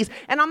those needs?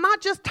 And I'm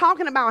not just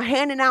talking about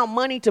handing out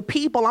money to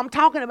people. I'm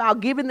talking about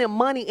giving them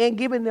money and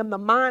giving them the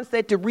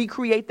mindset to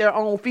recreate their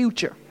own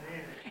future.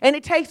 And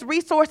it takes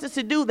resources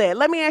to do that.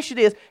 Let me ask you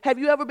this. Have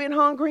you ever been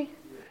hungry?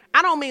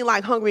 I don't mean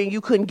like hungry and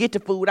you couldn't get to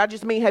food. I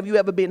just mean, have you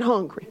ever been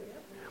hungry?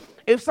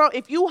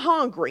 If you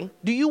hungry,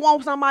 do you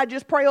want somebody to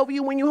just pray over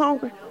you when you're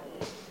hungry?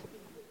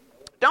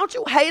 Don't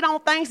you hate on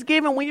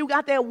Thanksgiving when you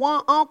got that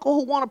one uncle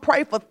who want to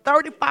pray for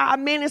 35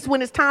 minutes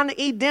when it's time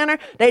to eat dinner?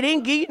 They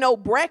didn't give you no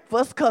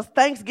breakfast because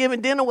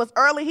Thanksgiving dinner was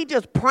early. He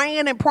just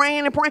praying and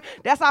praying and praying.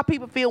 That's how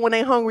people feel when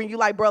they hungry. You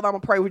like, brother, I'm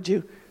going to pray with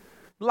you.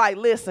 Like,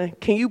 listen,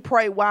 can you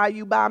pray while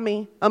you buy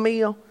me a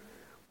meal?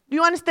 Do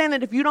you understand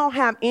that if you don't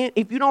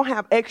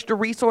have extra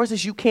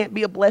resources, you can't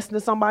be a blessing to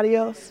somebody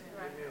else?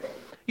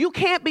 You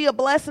can't be a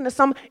blessing to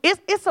some.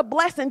 It's a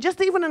blessing,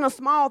 just even in a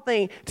small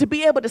thing, to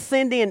be able to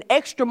send in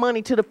extra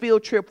money to the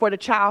field trip for the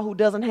child who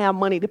doesn't have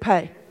money to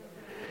pay.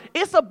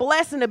 It's a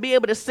blessing to be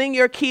able to send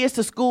your kids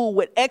to school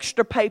with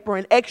extra paper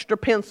and extra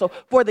pencil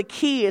for the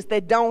kids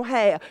that don't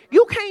have.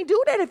 You can't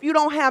do that if you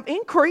don't have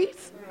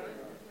increase.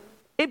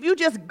 If you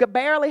just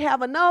barely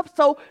have enough.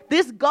 So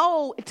this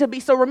goal to be,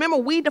 so remember,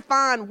 we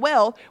define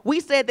wealth. We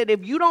said that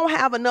if you don't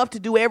have enough to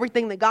do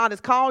everything that God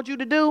has called you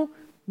to do,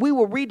 we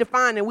will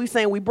redefine and we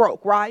saying we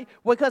broke, right?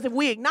 Because if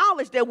we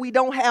acknowledge that we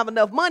don't have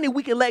enough money,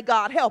 we can let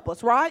God help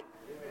us, right?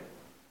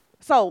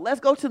 So let's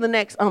go to the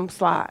next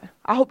slide.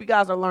 I hope you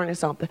guys are learning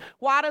something.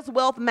 Why does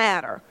wealth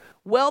matter?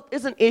 Wealth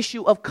is an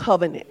issue of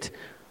covenant.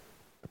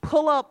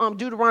 Pull up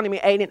Deuteronomy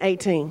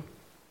 8:18.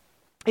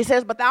 It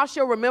says, but thou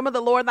shalt remember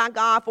the Lord thy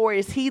God, for it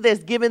is he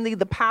that's given thee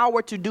the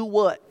power to do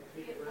what?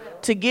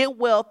 To get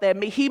wealth,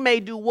 that he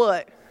may do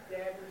what?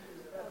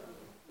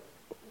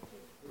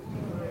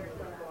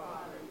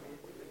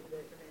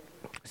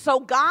 So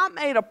God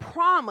made a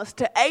promise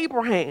to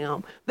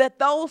Abraham that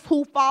those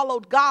who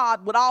followed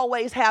God would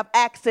always have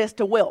access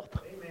to wealth.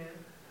 Amen.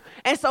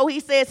 And so he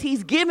says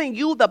he's giving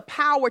you the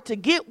power to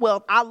get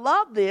wealth. I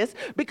love this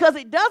because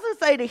it doesn't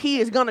say that he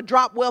is going to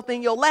drop wealth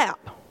in your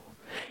lap.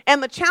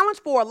 And the challenge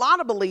for a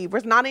lot of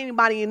believers, not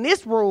anybody in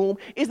this room,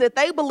 is that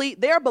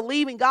they're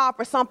believing God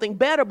for something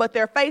better, but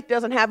their faith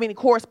doesn't have any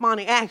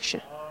corresponding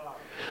action.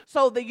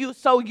 So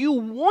you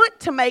want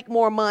to make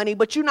more money,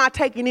 but you're not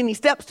taking any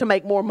steps to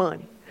make more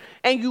money.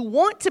 And you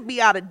want to be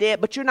out of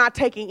debt, but you're not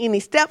taking any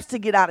steps to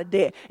get out of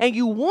debt. And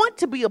you want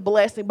to be a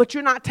blessing, but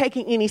you're not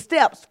taking any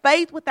steps.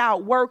 Faith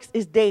without works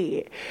is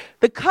dead.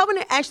 The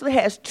covenant actually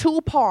has two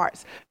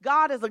parts.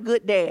 God is a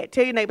good dad.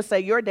 Tell your neighbor,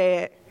 say, your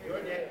dad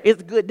is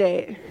a good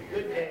dad.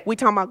 We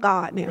talking about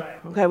God now.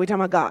 Okay, we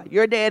talking about God.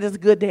 Your dad is a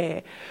good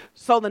dad.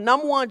 So the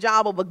number one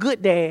job of a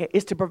good dad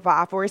is to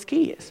provide for his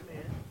kids.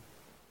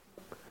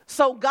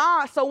 So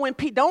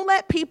don't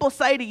let people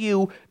say to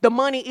you, the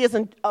money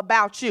isn't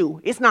about you.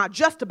 It's not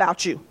just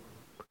about you,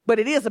 but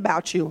it is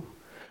about you,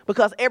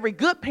 because every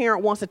good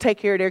parent wants to take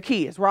care of their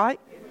kids, right?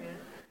 Amen.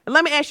 And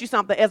let me ask you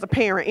something as a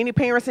parent. Any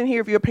parents in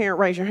here? If you're a parent,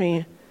 raise your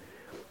hand.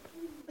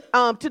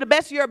 To the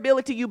best of your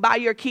ability, you buy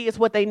your kids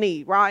what they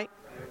need, right?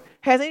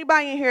 Has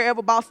anybody in here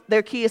ever bought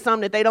their kids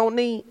something that they don't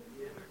need?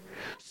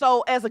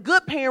 So as a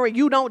good parent,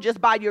 you don't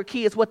just buy your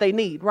kids what they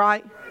need,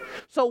 right?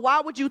 So why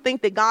would you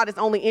think that God is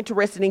only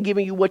interested in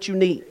giving you what you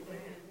need?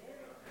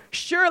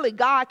 Surely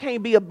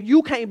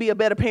you can't be a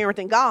better parent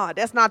than God.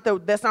 That's not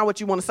what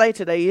you want to say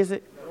today, is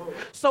it?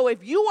 So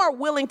if you are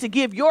willing to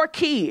give your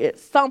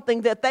kids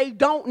something that they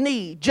don't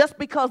need just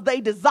because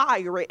they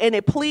desire it and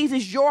it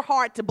pleases your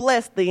heart to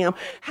bless them,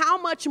 how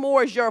much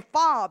more is your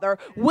Father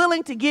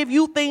willing to give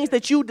you things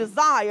that you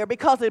desire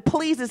because it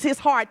pleases his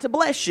heart to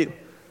bless you?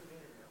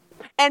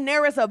 And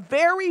there is a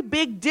very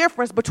big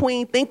difference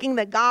between thinking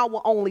that God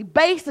will only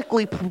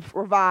basically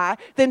provide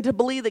than to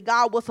believe that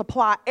God will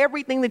supply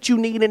everything that you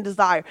need and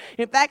desire.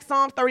 In fact,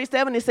 Psalm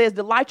 37, it says,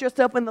 delight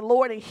yourself in the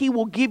Lord and he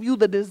will give you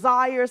the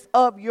desires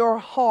of your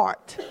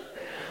heart.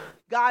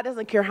 God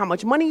doesn't care how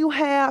much money you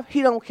have.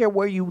 He don't care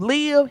where you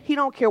live. He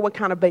don't care what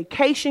kind of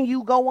vacation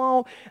you go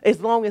on,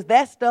 as long as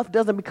that stuff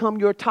doesn't become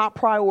your top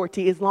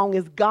priority, as long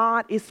as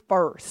God is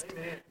first.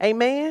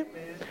 Amen.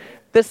 Amen.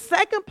 The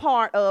second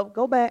part of,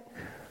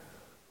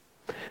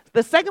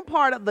 The second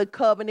part of the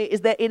covenant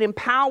is that it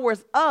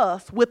empowers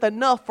us with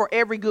enough for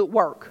every good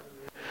work.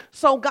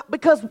 So God,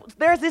 because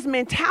there's this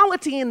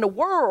mentality in the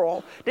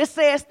world that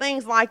says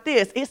things like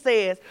this. It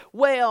says,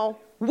 well,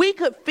 we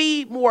could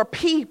feed more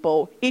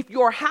people if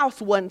your house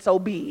wasn't so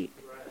big.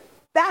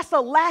 That's a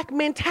lack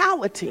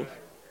mentality.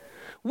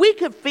 We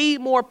could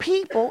feed more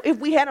people if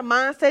we had a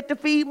mindset to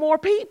feed more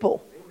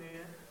people.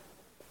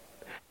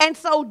 And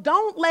so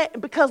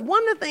because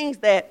one of the things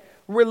that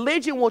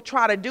religion will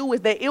try to do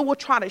is that it will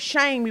try to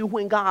shame you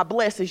when God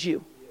blesses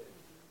you.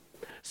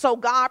 So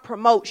God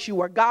promotes you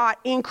or God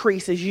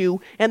increases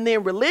you, and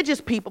then religious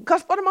people,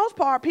 because for the most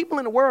part, people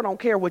in the world don't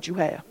care what you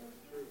have.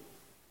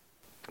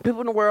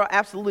 People in the world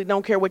absolutely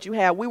don't care what you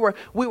have. We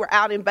were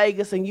out in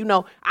Vegas, and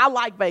I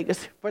like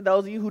Vegas. For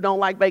those of you who don't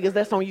like Vegas,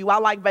 that's on you. I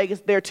like Vegas.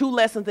 There are two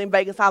lessons in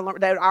Vegas I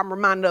learned that I'm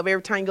reminded of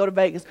every time you go to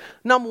Vegas.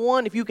 Number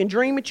one, if you can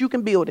dream it, you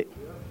can build it.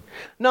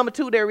 Number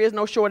two, there is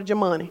no shortage of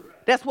money.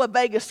 That's what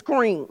Vegas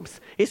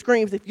screams. It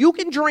screams, if you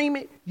can dream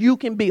it, you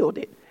can build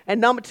it. And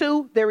number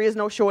two, there is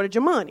no shortage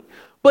of money.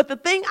 But the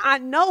thing I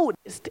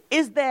noticed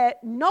is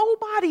that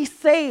nobody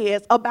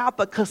says about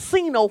the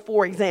casino,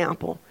 for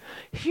example.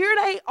 Here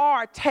they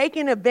are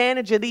taking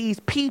advantage of these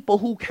people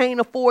who can't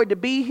afford to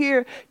be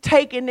here,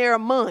 taking their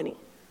money.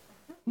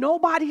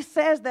 Nobody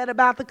says that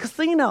about the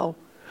casino.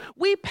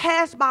 We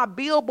passed by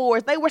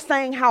billboards. They were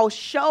saying how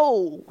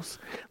shows,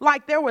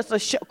 like there was a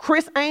show,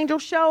 Chris Angel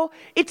show.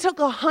 It took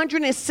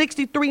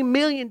 $163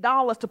 million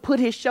to put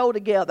his show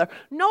together.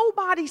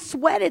 Nobody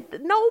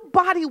sweated.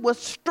 Nobody was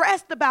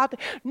stressed about it.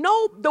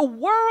 No, the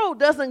world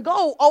doesn't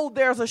go, oh,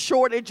 there's a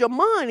shortage of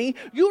money.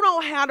 You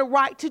don't have the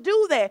right to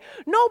do that.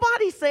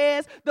 Nobody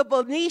says the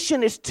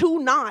Venetian is too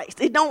nice.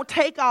 It don't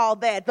take all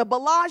that. The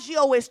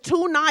Bellagio is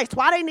too nice.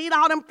 Why they need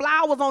all them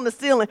flowers on the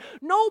ceiling?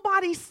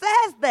 Nobody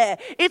says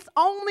that. It's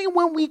only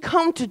when we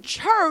come to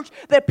church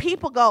that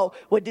people go,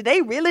 well, did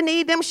they really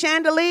need them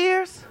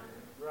chandeliers?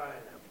 Right.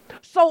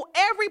 So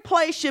every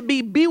place should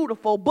be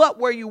beautiful but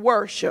where you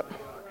worship.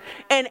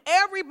 And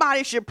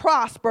everybody should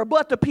prosper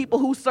but the people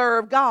who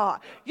serve God.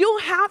 You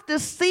have to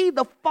see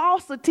the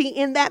falsity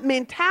in that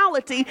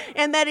mentality,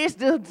 and that it's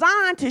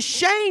designed to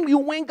shame you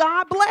when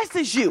God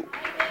blesses you.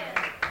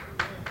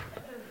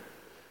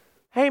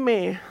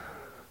 Amen.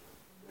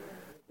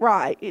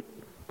 Right.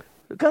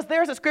 Because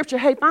there's a scripture,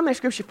 hey, find that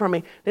scripture for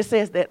me, that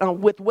says that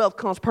with wealth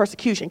comes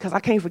persecution, because I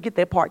can't forget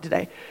that part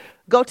today.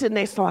 Go to the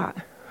next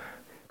slide,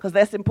 because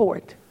that's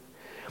important.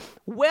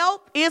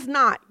 Wealth is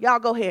not, y'all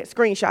go ahead,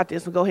 screenshot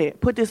this and go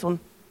ahead. Put this one,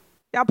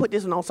 y'all put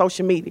this one on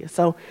social media,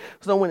 so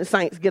when the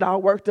saints get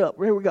all worked up,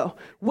 here we go.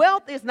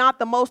 Wealth is not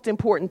the most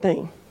important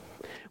thing,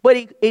 but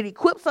it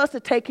equips us to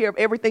take care of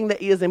everything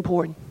that is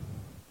important.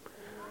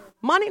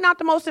 Money not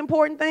the most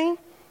important thing.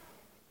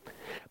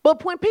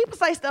 But when people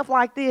say stuff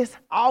like this,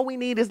 all we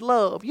need is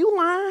love. You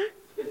lying.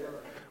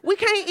 We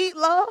can't eat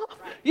love.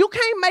 You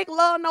can't make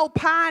love no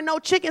pie, no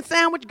chicken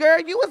sandwich, girl.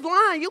 You was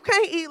lying. You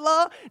can't eat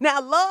love.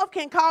 Now, love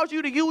can cause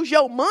you to use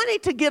your money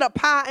to get a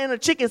pie and a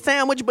chicken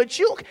sandwich, but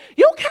you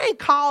can't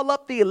call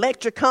up the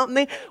electric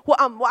company. Well,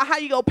 how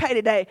you going to pay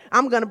today?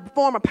 I'm going to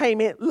perform a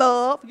payment.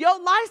 Love. Your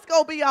lights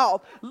going to be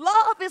off.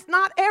 Love is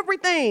not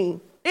everything.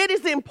 It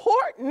is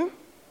important.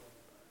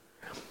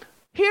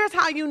 Here's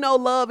how you know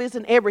love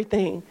isn't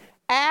everything.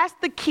 Ask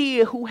the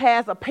kid who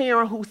has a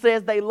parent who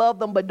says they love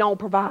them but don't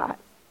provide.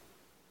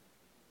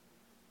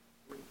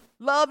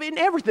 Love isn't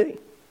everything.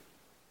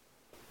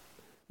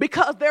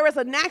 Because there is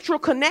a natural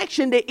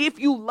connection that if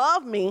you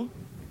love me,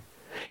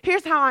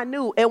 here's how I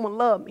knew Edwin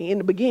loved me in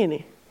the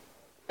beginning.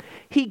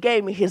 He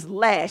gave me his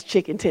last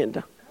chicken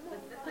tender.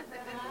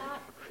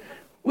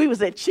 We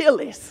was at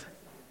Chili's.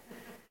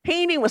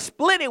 He ain't even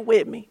split it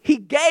with me. He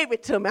gave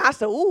it to me. I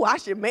said, ooh, I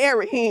should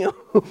marry him.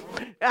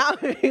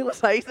 He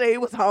said he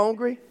was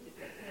hungry.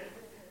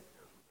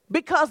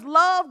 Because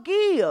love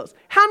gives.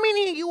 How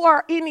many of you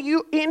are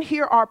in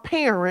here are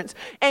parents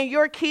and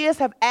your kids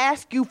have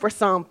asked you for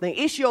something?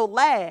 It's your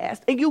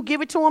last and you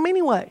give it to them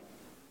anyway.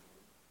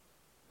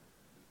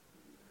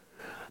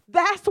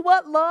 That's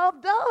what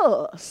love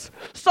does.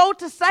 So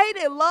to say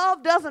that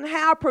love doesn't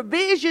have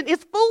provision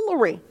is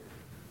foolery.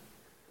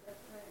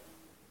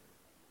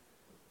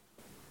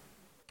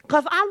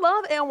 Because I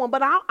love Edwin,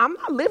 but I'm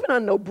not living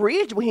on no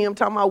bridge with him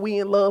talking about we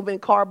in love in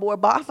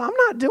cardboard box. I'm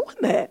not doing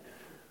that.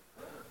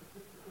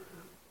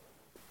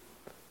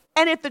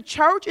 And if the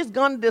church is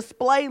going to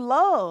display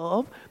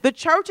love, the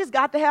church has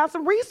got to have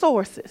some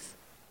resources.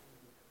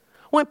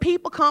 When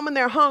people come and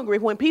they're hungry,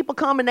 when people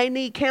come and they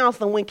need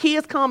counseling, when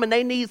kids come and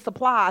they need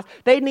supplies,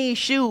 they need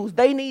shoes,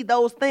 they need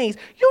those things,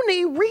 you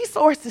need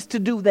resources to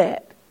do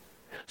that.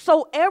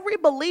 So every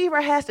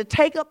believer has to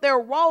take up their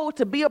role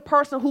to be a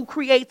person who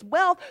creates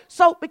wealth.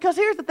 So, because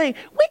here's the thing,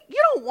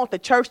 you don't want the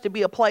church to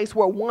be a place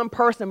where one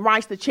person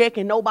writes the check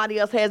and nobody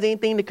else has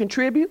anything to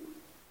contribute.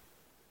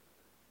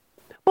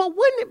 But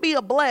wouldn't it be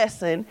a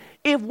blessing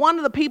if one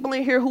of the people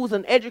in here who's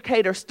an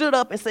educator stood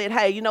up and said,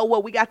 hey, you know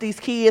what, we got these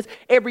kids.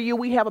 Every year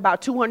we have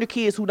about 200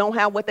 kids who don't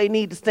have what they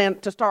need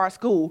to start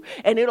school,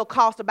 and it'll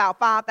cost about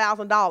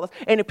 $5,000.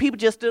 And if people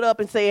just stood up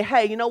and said,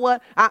 hey, you know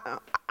what,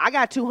 I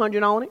got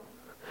 200 on it.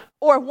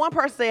 Or if one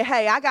person said,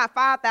 hey, I got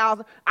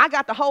 5,000, I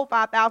got the whole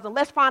 5,000,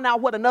 let's find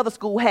out what another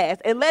school has.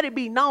 And let it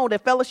be known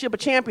that Fellowship of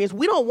Champions,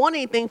 we don't want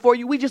anything for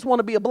you, we just want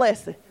to be a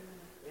blessing.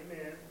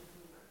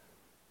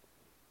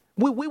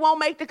 We won't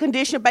make the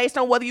condition based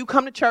on whether you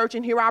come to church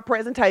and hear our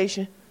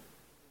presentation.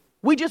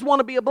 We just want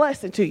to be a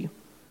blessing to you.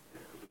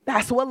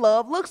 That's what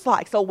love looks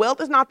like. So wealth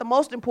is not the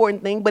most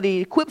important thing, but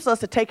it equips us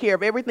to take care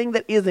of everything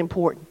that is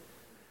important.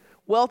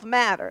 Wealth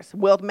matters.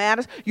 Wealth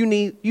matters. You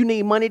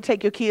need money to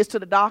take your kids to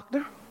the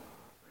doctor.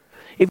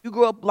 If you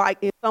grew up like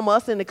in some of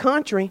us in the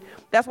country,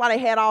 that's why they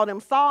had all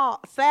them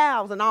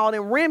salves and all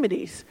them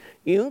remedies.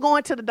 You ain't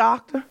going to the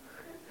doctor.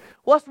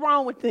 What's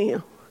wrong with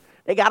them?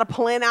 They got a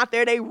plan out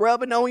there, they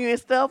rubbing on you and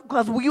stuff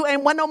because you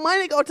ain't want no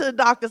money to go to the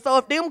doctor. So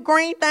if them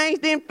green things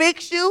didn't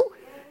fix you,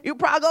 you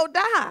probably gonna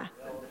die.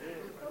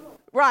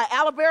 Right,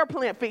 aloe vera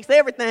plant fixed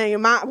everything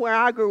in where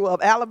I grew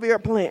up, aloe vera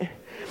plant.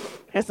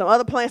 And some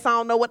other plants, I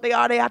don't know what they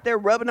are. They out there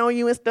rubbing on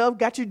you and stuff,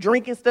 got you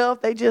drinking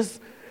stuff. They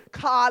just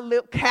cod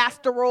lip,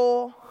 castor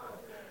oil.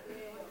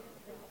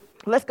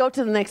 Let's go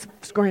to the next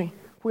screen.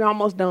 We're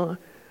almost done.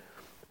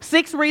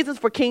 6 reasons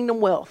for kingdom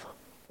wealth.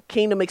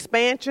 Kingdom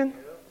expansion.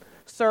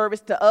 Service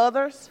to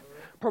others,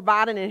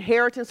 provide an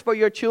inheritance for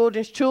your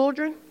children's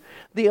children,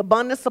 the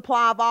abundant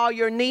supply of all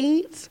your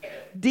needs,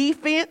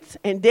 defense,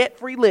 and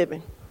debt-free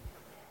living.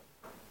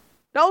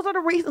 Those are the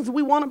reasons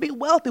we want to be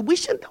wealthy.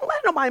 Don't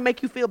let nobody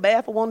make you feel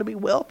bad for wanting to be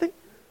wealthy.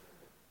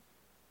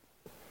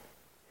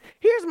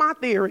 Here's my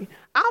theory.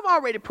 I've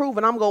already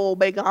proven I'm going to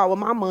obey God with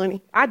my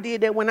money. I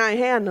did that when I ain't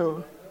had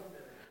none.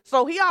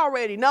 So he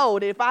already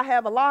knows that if I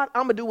have a lot,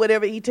 I'm going to do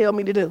whatever he tell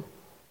me to do.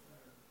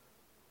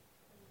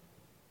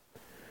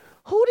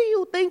 Who do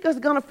you think is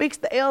going to fix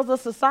the ills of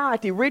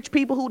society? Rich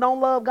people who don't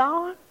love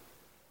God?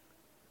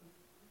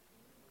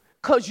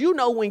 Because you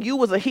know when you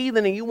was a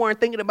heathen and you weren't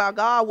thinking about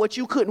God, what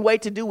you couldn't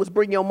wait to do was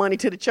bring your money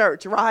to the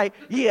church, right?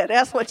 Yeah,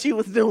 that's what you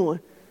was doing.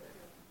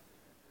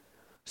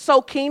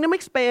 So kingdom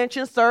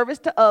expansion, service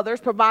to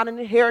others, providing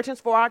inheritance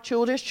for our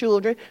children's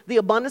children, the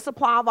abundant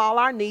supply of all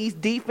our needs,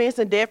 defense,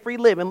 and debt-free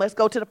living. Let's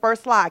go to the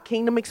first slide,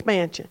 kingdom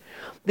expansion.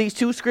 These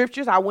two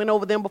scriptures, I went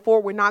over them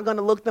before. We're not going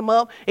to look them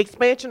up.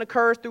 Expansion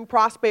occurs through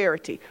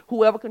prosperity.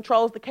 Whoever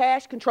controls the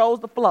cash controls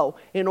the flow.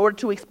 In order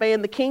to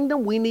expand the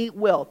kingdom, we need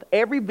wealth.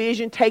 Every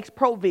vision takes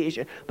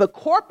provision. The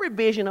corporate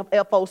vision of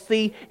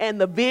FOC and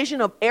the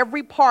vision of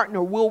every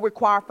partner will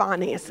require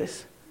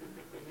finances.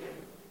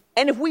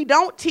 And if we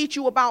don't teach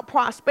you about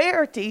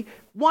prosperity,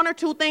 one or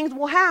two things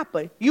will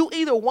happen. You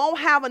either won't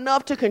have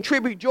enough to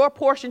contribute your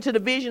portion to the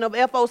vision of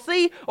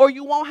FOC, or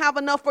you won't have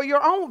enough for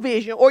your own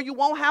vision, or you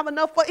won't have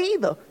enough for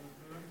either.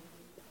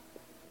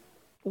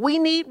 We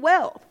need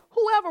wealth.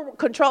 Whoever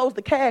controls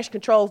the cash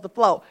controls the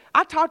flow.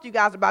 I talked to you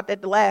guys about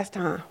that the last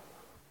time.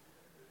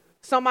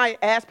 Somebody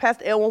asked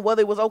Pastor Elwin whether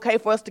it was okay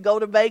for us to go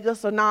to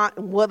Vegas or not,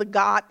 and whether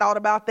God thought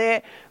about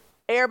that.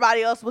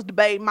 Everybody else was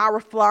debating. My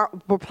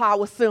reply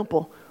was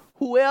simple.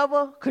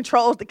 Whoever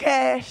controls the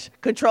cash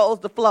controls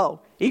the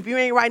flow. If you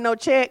ain't writing no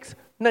checks,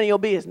 none of your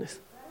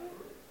business.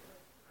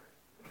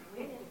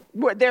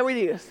 There it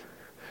is.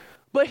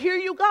 But here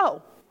you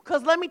go,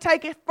 because let me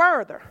take it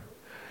further.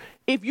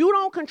 If you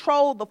don't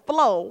control the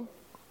flow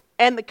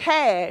and the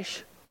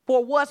cash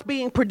for what's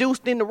being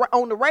produced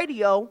on the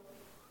radio,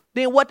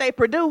 then what they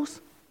produce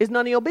is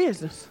none of your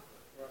business.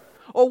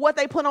 Or what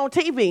they put on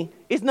TV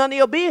is none of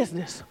your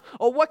business.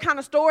 Or what kind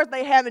of stores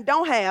they have and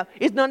don't have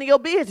is none of your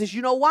business.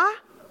 You know why?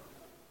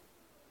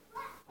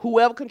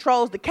 Whoever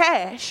controls the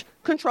cash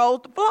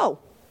controls the flow.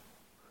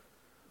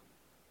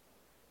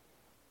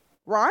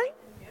 Right?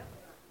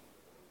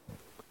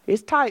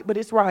 It's tight, but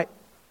it's right.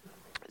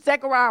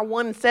 Zechariah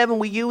 1:7,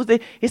 we use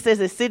it. It says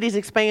that cities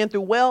expand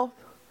through wealth.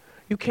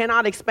 You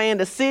cannot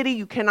expand a city.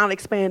 You cannot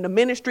expand a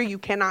ministry. You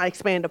cannot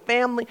expand a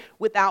family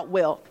without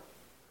wealth.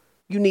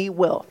 You need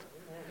wealth.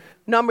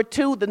 Number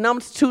two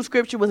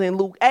scripture was in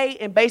Luke 8,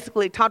 and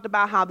basically it talked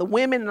about how the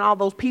women and all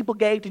those people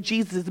gave to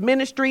Jesus'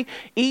 ministry.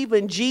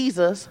 Even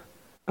Jesus...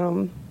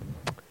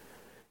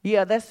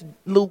 that's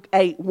Luke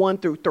 8,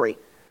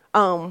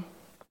 1-3.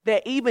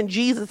 That even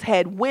Jesus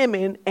had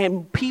women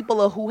and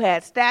people who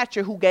had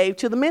stature who gave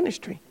to the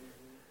ministry.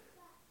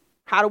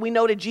 How do we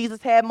know that Jesus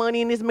had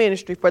money in his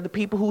ministry? For the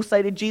people who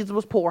say that Jesus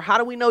was poor. How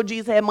do we know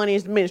Jesus had money in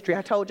his ministry?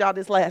 I told y'all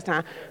this last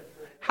time.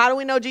 How do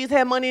we know Jesus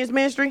had money in his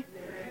ministry?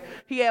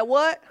 He had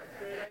what?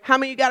 How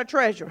many of you got a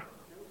treasure?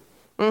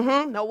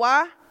 Know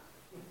why?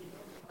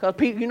 Because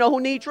people, you know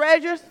who need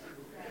treasures?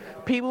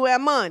 People who have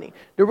money.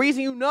 The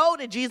reason you know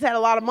that Jesus had a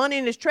lot of money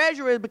in his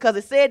treasury is because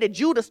it said that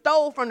Judah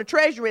stole from the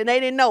treasury and they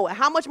didn't know it.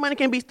 How much money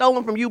can be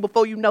stolen from you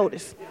before you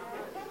notice?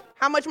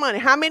 How much money?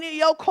 How many of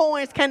your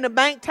coins can the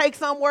bank take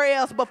somewhere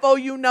else before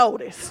you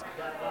notice?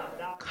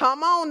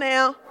 Come on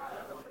now.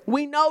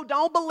 We know,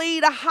 don't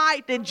believe the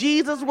hype that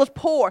Jesus was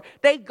poor.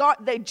 Read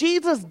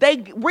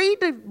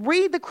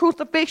the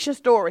crucifixion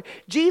story.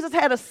 Jesus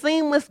had a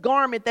seamless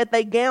garment that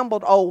they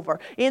gambled over.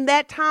 In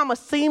that time, a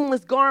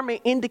seamless garment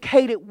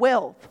indicated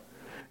wealth.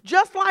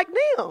 Just like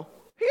them.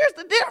 Here's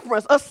the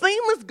difference. A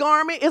seamless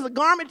garment is a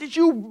garment that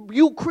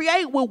you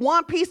create with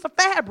one piece of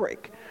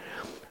fabric.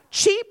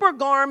 Cheaper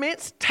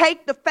garments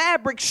take the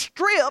fabric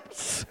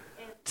strips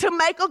to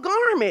make a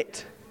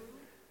garment.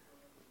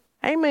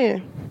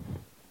 Amen.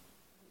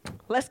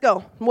 Let's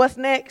go. What's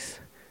next?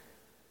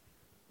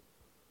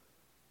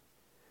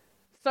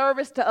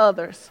 Service to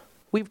others.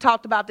 We've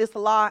talked about this a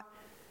lot.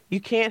 You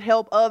can't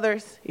help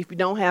others if you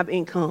don't have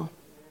income.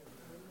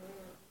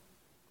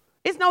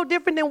 It's no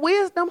different than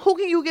wisdom. Who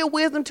can you give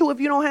wisdom to if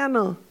you don't have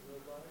none?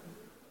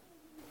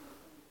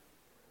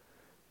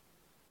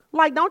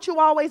 Like, don't you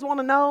always want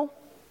to know?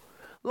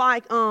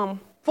 Like,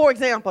 for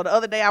example, the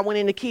other day I went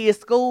into kids'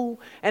 school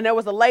and there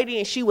was a lady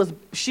and she was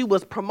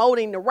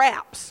promoting the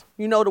wraps.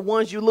 You know, the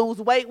ones you lose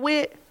weight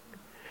with.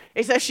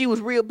 It said she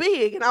was real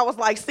big, and I was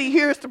like, see,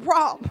 here's the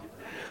problem.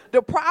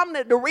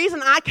 The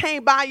reason I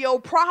can't buy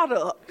your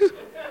product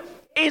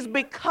is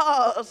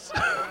because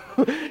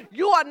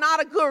you are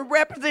not a good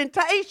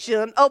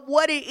representation of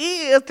what it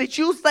is that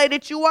you say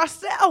that you are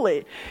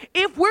selling.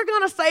 If we're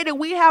going to say that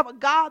we have a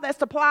God that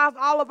supplies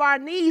all of our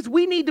needs,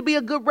 we need to be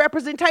a good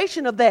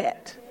representation of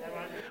that.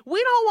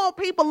 We don't want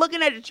people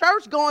looking at the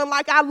church going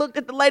like I looked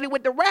at the lady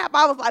with the wrap.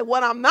 I was like,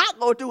 what I'm not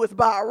going to do is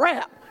buy a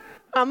wrap.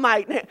 I'm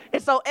like,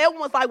 and so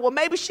everyone's like, well,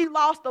 maybe she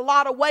lost a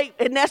lot of weight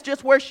and that's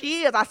just where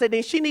she is. I said,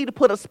 then she need to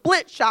put a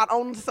split shot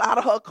on the side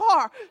of her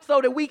car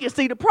so that we can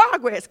see the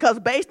progress. Because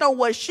based on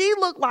what she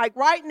looked like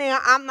right now,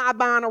 I'm not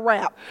buying a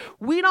wrap.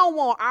 We don't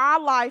want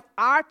our life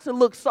to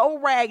look so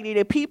raggedy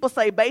that people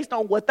say based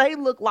on what they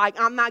look like,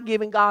 I'm not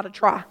giving God a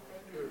try.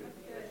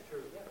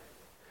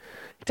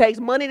 It takes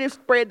money to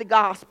spread the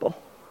gospel.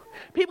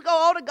 People go,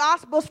 oh, the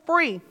gospel's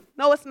free.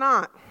 No, it's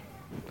not.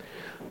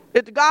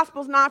 If the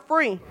gospel's not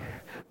free.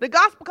 The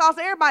gospel costs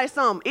everybody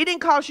something. It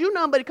didn't cost you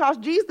nothing, but it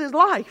cost Jesus his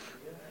life.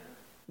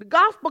 The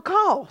gospel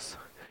costs.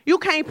 You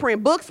can't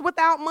print books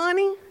without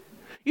money.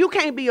 You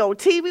can't be on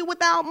TV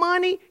without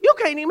money. You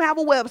can't even have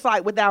a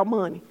website without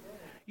money.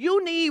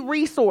 You need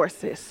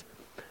resources.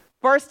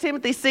 1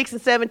 Timothy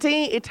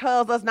 6:17, it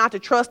tells us not to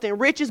trust in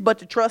riches, but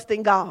to trust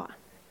in God.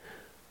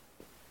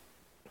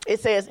 It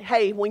says,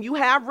 hey, when you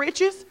have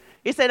riches,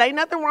 it said ain't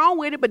nothing wrong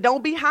with it, but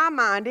don't be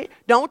high-minded.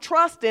 Don't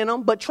trust in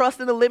them, but trust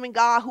in the living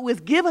God who has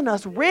given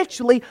us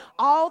richly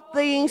all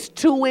things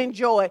to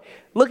enjoy.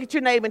 Look at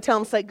your neighbor and tell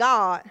him, say,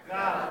 God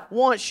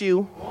wants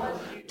you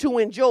to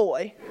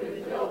enjoy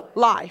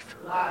life.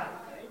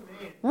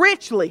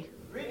 Richly.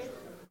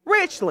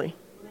 Richly.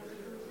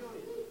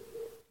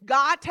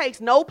 God takes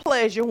no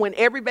pleasure when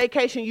every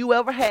vacation you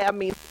ever have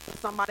means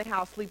somebody's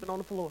house sleeping on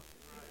the floor.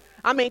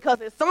 I mean, because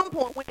at some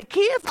point, when the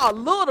kids are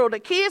little, the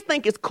kids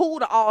think it's cool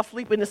to all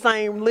sleep in the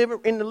same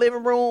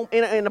living room,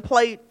 in a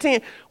play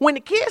tent. When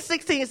the kids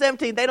 16,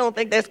 17, they don't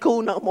think that's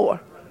cool no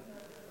more.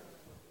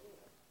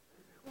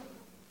 It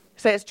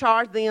says,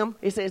 charge them.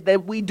 It says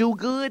that we do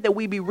good, that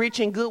we be rich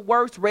in good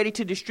works, ready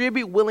to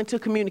distribute, willing to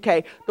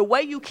communicate. The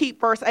way you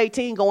keep verse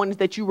 18 going is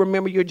that you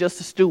remember you're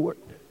just a steward.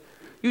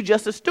 You're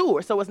just a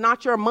steward. So it's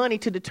not your money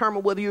to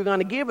determine whether you're going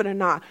to give it or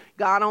not.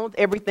 God owns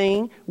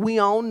everything. We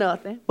own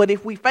nothing. But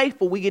if we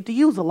faithful, we get to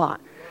use a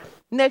lot.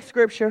 Next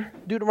scripture,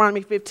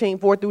 Deuteronomy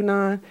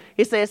 15:4-9.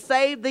 It says,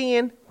 save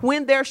then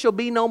when there shall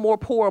be no more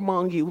poor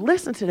among you.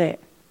 Listen to that.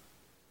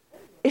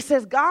 It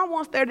says God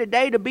wants there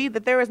today to be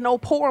that there is no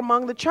poor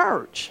among the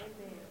church.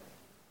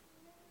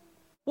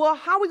 Well,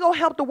 how are we going to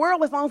help the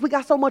world as long as we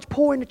got so much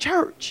poor in the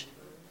church?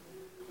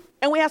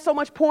 And we have so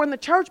much poor in the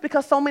church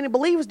because so many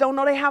believers don't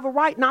know they have a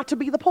right not to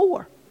be the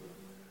poor.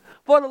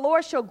 For the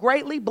Lord shall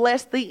greatly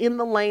bless thee in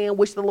the land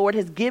which the Lord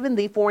has given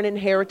thee for an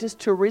inheritance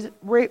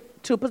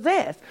to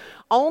possess.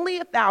 Only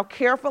if thou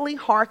carefully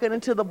hearken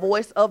unto the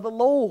voice of the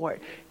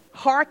Lord.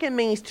 Hearken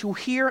means to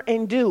hear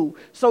and do.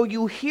 So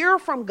you hear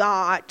from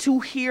God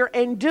to hear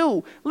and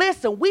do.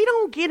 Listen, we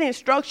don't get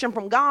instruction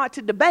from God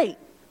to debate.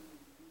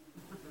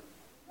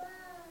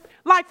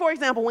 Like, for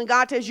example, when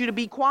God tells you to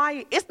be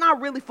quiet, it's not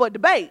really for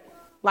debate.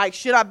 Like,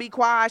 should I be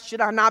quiet? Should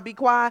I not be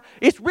quiet?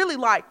 It's really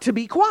like to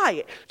be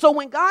quiet. So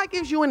when God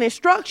gives you an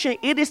instruction,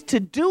 it is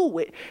to do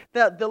it.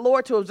 The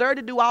Lord to observe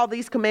to do all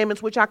these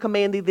commandments, which I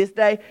command thee this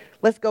day.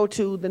 Let's go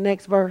to the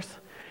next verse.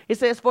 It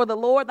says, for the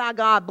Lord thy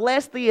God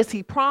bless thee as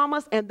he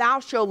promised, and thou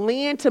shalt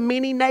lend to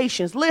many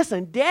nations.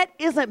 Listen, debt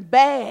isn't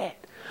bad,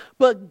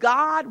 but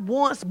God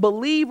wants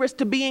believers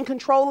to be in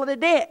control of the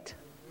debt.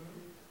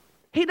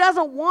 He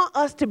doesn't want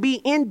us to be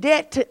in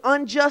debt to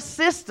unjust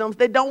systems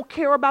that don't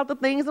care about the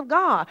things of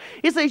God.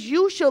 It says,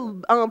 you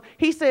shall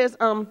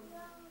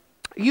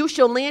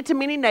lend to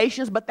many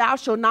nations, but thou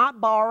shalt not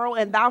borrow,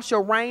 and thou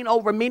shalt reign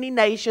over many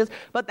nations,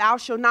 but thou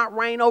shalt not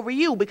reign over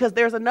you. Because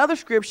there's another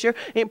scripture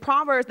in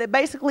Proverbs that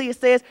basically it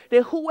says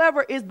that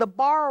whoever is the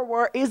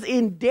borrower is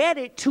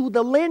indebted to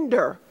the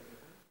lender.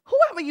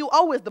 Whoever you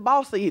owe is the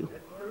boss of you.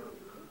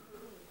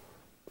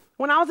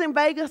 When I was in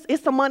Vegas,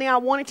 it's some money I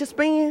wanted to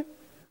spend.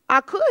 I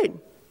couldn't.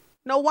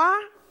 Know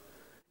why?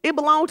 It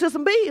belonged to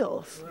some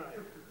bills.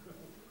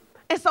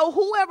 And so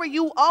whoever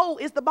you owe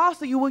is the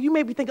boss of you. Well, you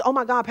may be thinking, oh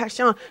my God,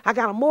 Pastor Sean, I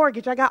got a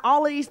mortgage. I got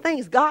all of these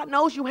things. God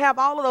knows you have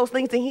all of those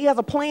things, and he has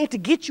a plan to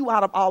get you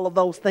out of all of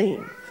those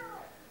things.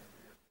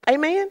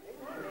 Amen?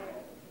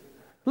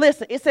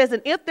 Listen, it says,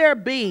 and if there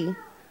be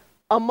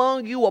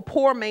among you a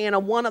poor man or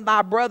one of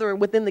thy brethren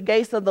within the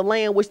gates of the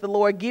land which the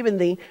Lord given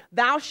thee,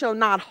 thou shalt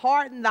not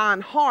harden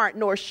thine heart,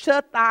 nor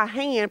shut thy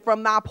hand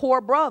from thy poor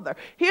brother.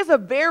 Here's a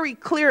very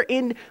clear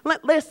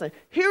listen,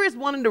 here is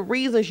one of the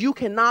reasons you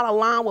cannot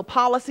align with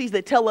policies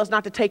that tell us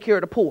not to take care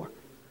of the poor.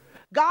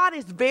 God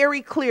is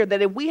very clear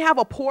that if we have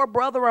a poor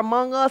brother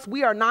among us,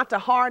 we are not to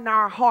harden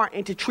our heart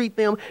and to treat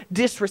them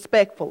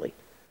disrespectfully.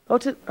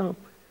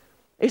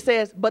 It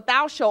says, but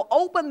thou shalt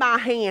open thy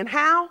hand.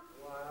 How?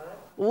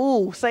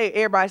 Ooh,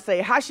 everybody say,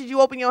 how should you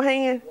open your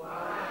hand?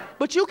 Why?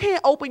 But you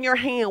can't open your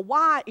hand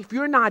wide if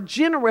you're not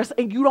generous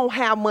and you don't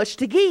have much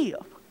to give.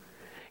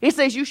 It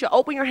says you shall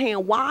open your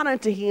hand wide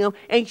unto him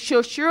and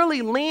shall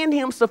surely lend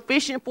him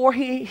sufficient for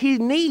his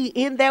need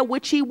in that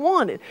which he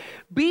wanted.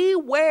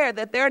 Beware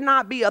that there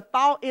not be a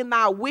thought in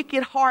thy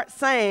wicked heart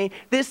saying,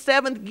 this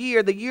seventh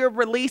year, the year of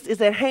release is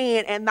at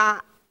hand, and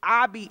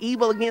I be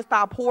evil against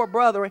our poor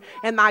brethren,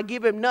 and I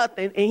give him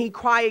nothing, and he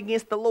cry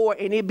against the Lord,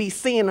 and it be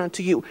sin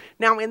unto you.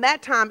 Now, in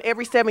that time,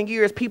 every 7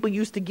 years, people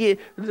used to get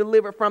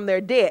delivered from their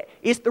debt.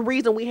 It's the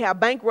reason we have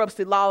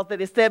bankruptcy laws that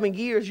in 7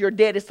 years, your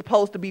debt is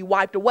supposed to be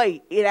wiped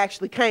away. It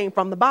actually came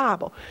from the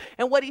Bible.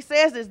 And what he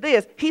says is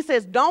this. He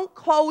says, don't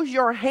close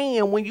your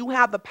hand when you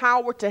have the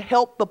power to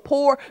help the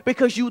poor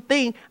because you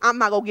think, I'm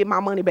not going to get my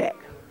money back.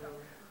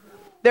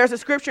 There's a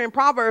scripture in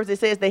Proverbs that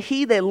says that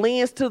he that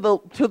lends to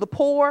the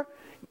poor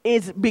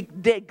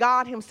that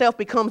God himself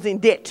becomes in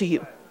debt to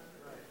you.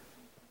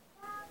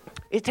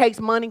 It takes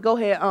money. Go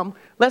ahead.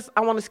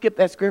 I want to skip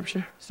that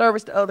scripture.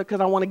 Service to other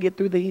because I want to get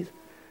through these.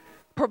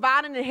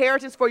 Provide an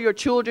inheritance for your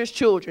children's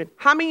children.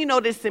 How many of you know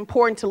that it's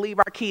important to leave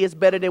our kids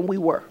better than we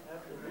were?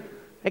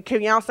 And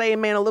can y'all say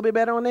amen a little bit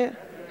better on that?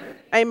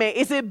 Amen.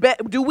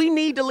 Do we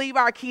need to leave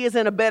our kids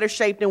in a better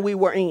shape than we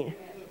were in?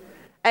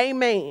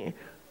 Amen.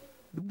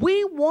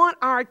 We want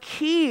our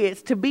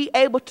kids to be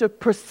able to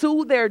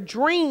pursue their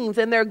dreams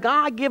and their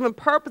God-given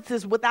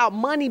purposes without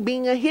money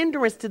being a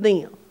hindrance to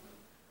them.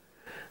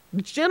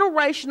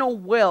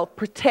 Generational wealth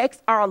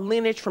protects our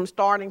lineage from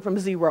starting from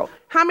zero.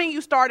 How many of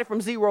you started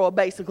from zero or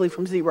basically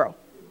from zero?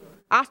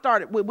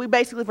 We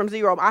basically from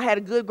zero. I had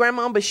a good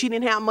grandma, but she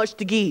didn't have much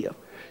to give.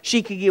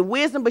 She could give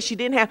wisdom, but she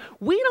didn't have.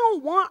 We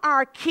don't want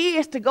our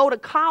kids to go to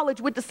college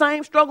with the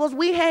same struggles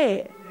we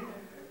had.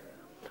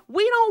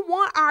 We don't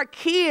want our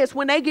kids,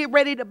 when they get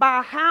ready to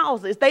buy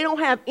houses, they don't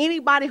have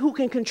anybody who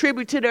can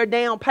contribute to their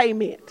down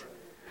payment.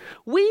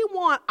 We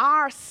want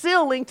our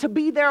ceiling to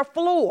be their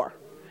floor.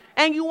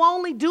 And you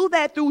only do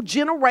that through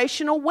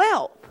generational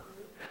wealth.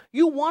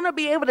 You want to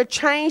be able to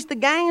change the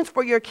games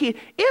for your kid.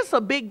 It's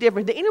a big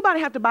difference. Did anybody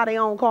have to buy their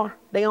own car,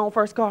 their own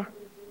first car?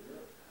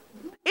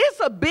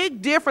 It's a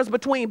big difference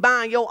between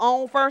buying your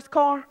own first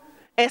car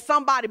and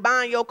somebody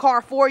buying your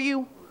car for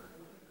you.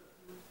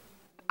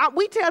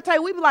 We tell Tay,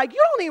 we be like,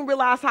 you don't even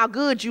realize how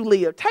good you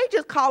live. Tay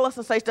just call us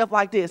and say stuff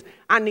like this.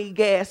 I need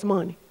gas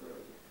money.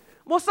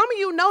 Well, some of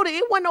you know that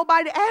it wasn't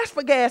nobody to ask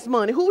for gas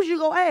money. Who's you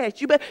going to ask?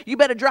 You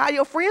better drive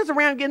your friends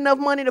around and get enough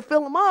money to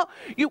fill them up.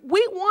 We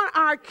want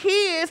our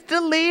kids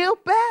to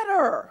live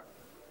better.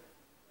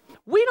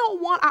 We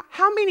don't want,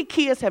 how many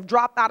kids have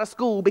dropped out of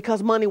school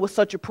because money was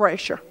such a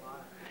pressure?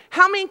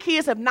 How many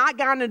kids have not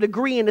gotten a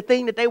degree in the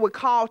thing that they were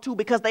called to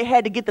because they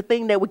had to get the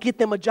thing that would get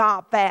them a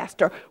job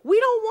faster? We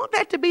don't want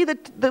that to be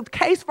the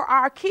case for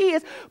our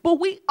kids,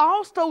 but we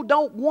also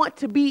don't want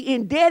to be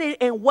indebted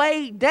and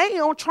weighed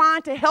down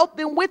trying to help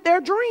them with their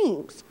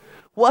dreams.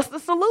 What's the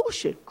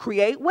solution?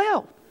 Create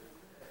wealth.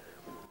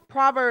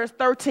 Proverbs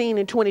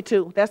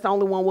 13:22. That's the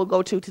only one we'll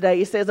go to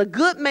today. It says, a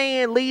good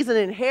man leaves an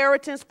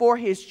inheritance for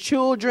his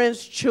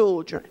children's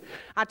children.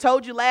 I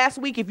told you last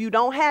week, if you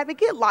don't have it,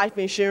 get life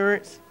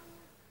insurance.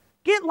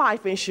 Get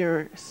life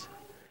insurance.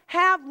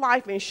 Have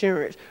life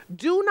insurance.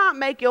 Do not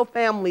make your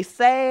family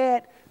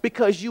sad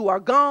because you are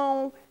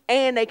gone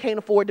and they can't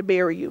afford to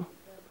bury you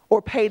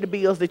or pay the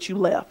bills that you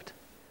left.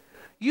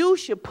 You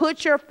should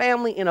put your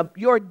family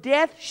your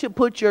death should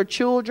put your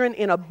children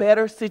in a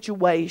better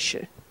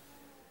situation.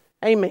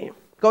 Amen.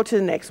 Go to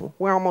the next one.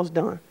 We're almost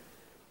done.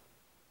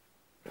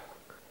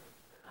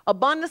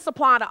 Abundant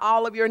supply to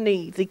all of your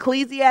needs.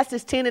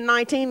 Ecclesiastes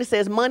 10:19, it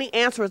says, money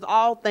answers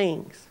all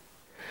things.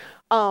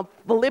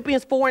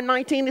 Philippians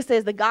 4:19, it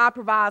says that God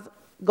provides,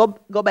 go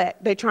back.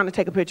 They're trying to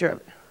take a picture of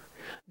it.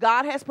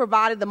 God has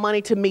provided the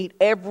money to meet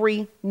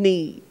every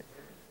need.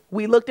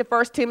 We looked at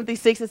 1 Timothy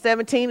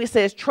 6:17. It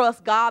says,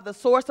 trust God, the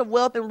source of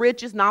wealth and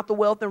riches, not the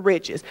wealth and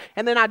riches.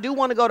 And then I do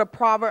want to go to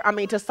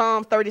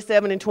Psalms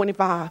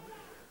 37:25.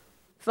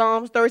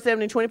 Psalms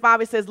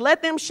 37:25, it says,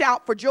 let them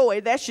shout for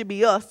joy. That should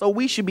be us, so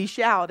we should be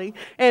shouting.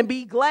 And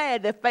be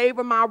glad that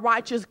favor my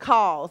righteous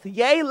cause.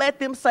 Yea, let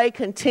them say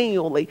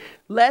continually,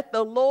 let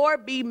the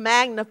Lord be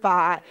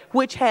magnified,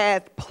 which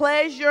has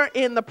pleasure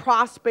in the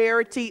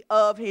prosperity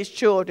of his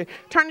children.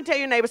 Turn and tell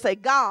your neighbor, say,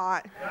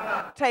 God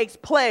takes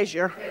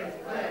pleasure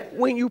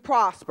when you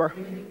prosper.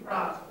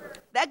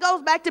 That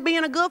goes back to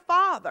being a good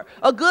father,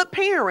 a good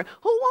parent.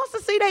 Who wants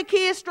to see their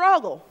kids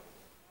struggle?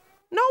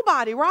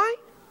 Nobody, right?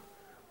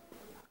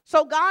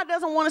 So God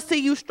doesn't want to see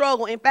you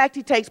struggle. In fact,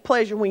 he takes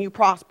pleasure when you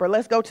prosper.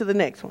 Let's go to the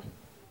next one.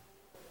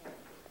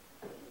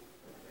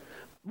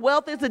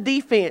 Wealth is a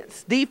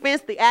defense.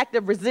 Defense, the act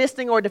of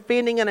resisting or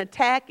defending an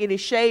attack. It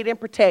is shade and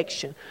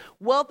protection.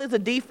 Wealth is a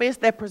defense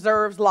that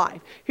preserves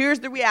life. Here's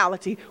the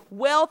reality.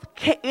 Wealth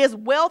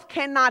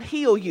cannot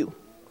heal you,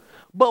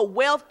 but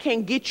wealth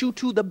can get you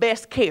to the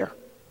best care.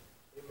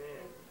 Amen.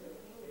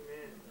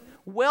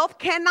 Wealth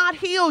cannot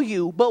heal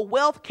you, but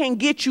wealth can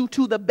get you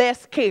to the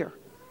best care.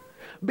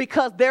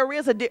 Because there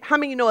is how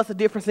many of you know it's a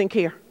difference in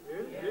care?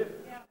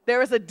 Yeah.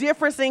 There is a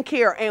difference in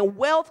care, and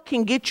wealth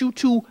can get you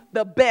to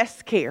the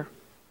best care.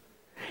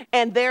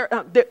 And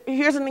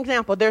here's an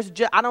example.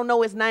 I don't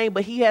know his name,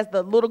 but he has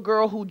the little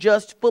girl who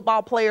just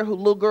football player, who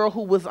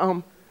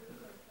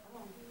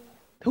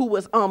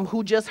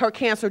just her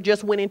cancer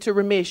just went into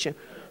remission.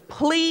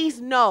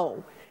 Please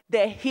know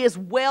that his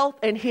wealth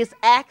and his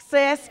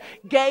access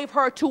gave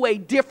her to a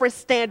different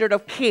standard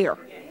of care.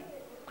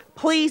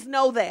 Please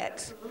know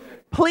that.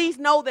 Please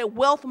know that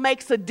wealth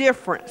makes a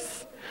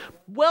difference.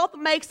 Wealth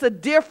makes a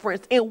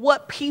difference in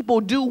what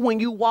people do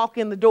when you walk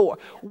in the door.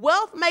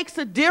 Wealth makes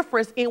a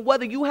difference in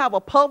whether you have a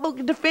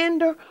public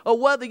defender or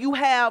whether you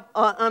have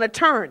an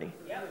attorney.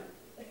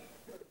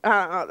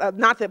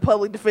 Not that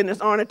public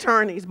defenders aren't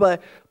attorneys,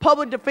 but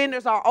public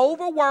defenders are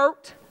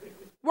overworked.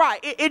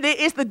 Right.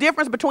 It's the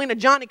difference between a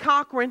Johnny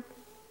Cochran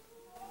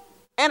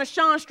and a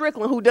Sean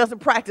Strickland who doesn't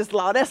practice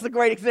law. That's a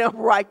great example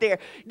right there.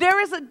 There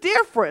is a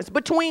difference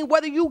between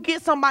whether you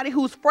get somebody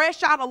who's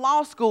fresh out of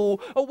law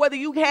school or whether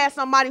you have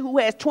somebody who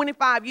has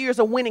 25 years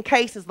of winning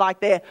cases like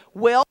that.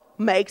 Wealth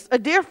makes a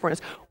difference.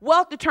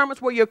 Wealth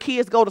determines where your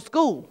kids go to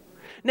school.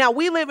 Now,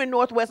 we live in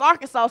Northwest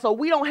Arkansas, so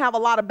we don't have a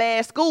lot of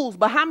bad schools.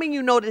 But how many of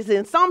you know that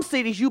in some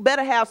cities you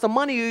better have some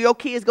money or your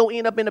kids going to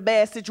end up in a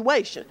bad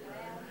situation?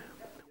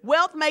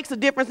 Wealth makes a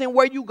difference in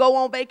where you go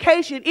on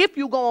vacation if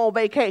you go on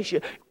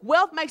vacation.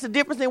 Wealth makes a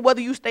difference in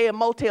whether you stay at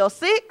Motel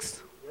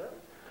 6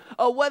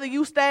 or whether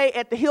you stay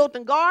at the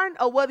Hilton Garden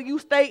or whether you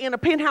stay in a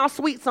penthouse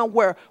suite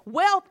somewhere.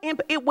 Wealth,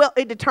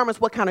 it determines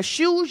what kind of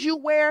shoes you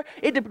wear.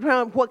 It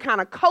determines what kind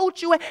of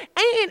coat you wear.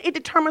 And it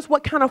determines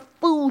what kind of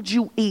food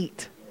you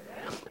eat.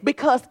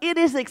 Because it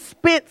is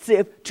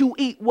expensive to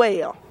eat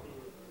well.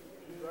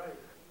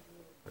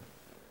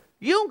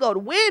 You can go to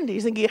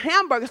Wendy's and get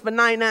hamburgers for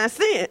 99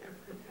 cents.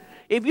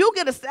 If you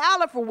get a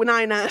salad for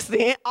 99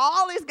 cents,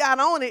 all it's got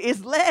on it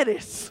is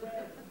lettuce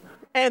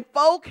and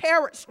 4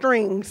 carrot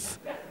strings.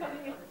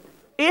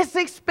 It's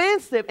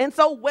expensive. And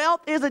so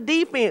wealth is a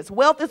defense.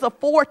 Wealth is a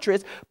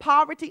fortress.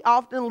 Poverty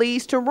often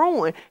leads to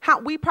ruin.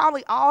 We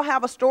probably all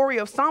have a story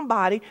of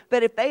somebody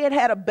that if they had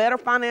had a better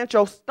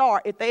financial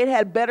start, if they had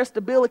had better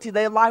stability,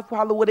 their life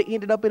probably would have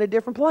ended up in a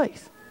different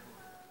place.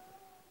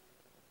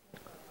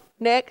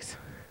 Next.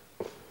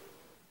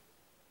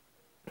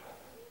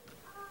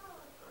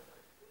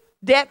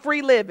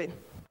 Debt-free living.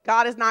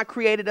 God has not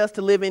created us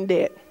to live in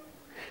debt.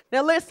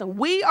 Now listen,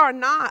 we're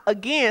not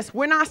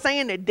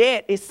saying that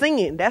debt is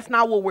sin. That's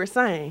not what we're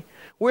saying.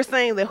 We're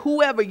saying that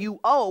whoever you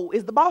owe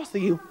is the boss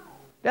of you.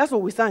 That's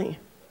what we're saying.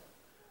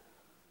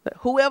 That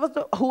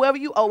whoever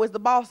you owe is the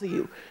boss of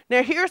you.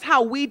 Now here's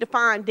how we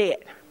define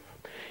debt.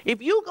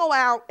 If you go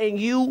out and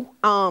you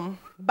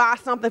buy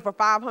something for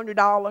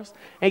 $500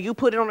 and you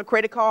put it on a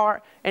credit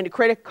card and the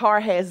credit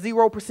card has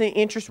 0%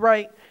 interest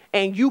rate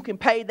and you can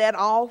pay that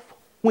off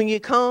when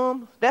you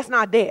come, that's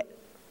not debt.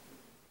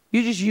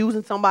 You're just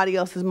using somebody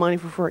else's money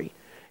for free.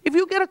 If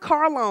you get a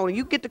car loan and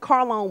you get the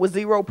car loan with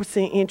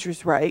 0%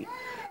 interest rate,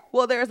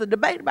 well, there's a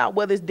debate about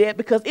whether it's debt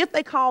because if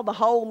they call the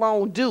whole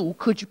loan due,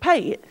 could you pay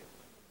it?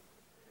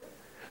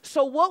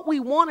 So what we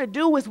want to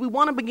do is we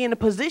want to begin to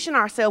position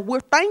ourselves.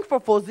 We're thankful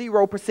for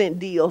 0%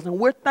 deals and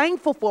we're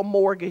thankful for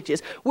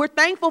mortgages. We're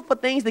thankful for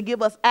things that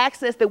give us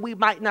access that we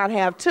might not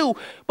have too.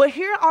 But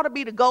here ought to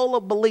be the goal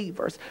of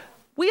believers.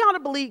 We ought to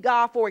believe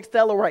God for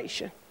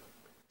acceleration.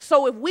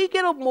 So if we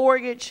get a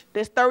mortgage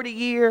that's 30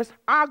 years,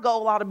 our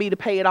goal ought to be to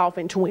pay it off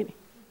in 20.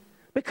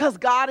 Because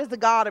God is the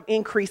God of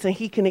increase and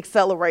he can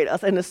accelerate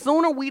us. And the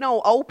sooner we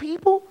don't owe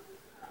people,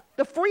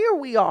 the freer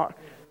we are.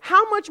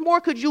 How much more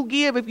could you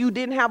give if you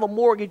didn't have a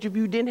mortgage, if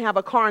you didn't have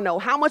a car note?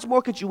 How much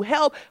more could you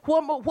help?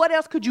 What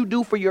else could you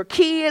do for your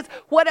kids?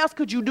 What else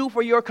could you do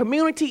for your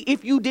community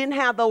if you didn't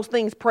have those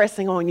things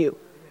pressing on you?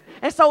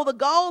 And so the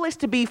goal is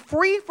to be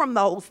free from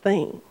those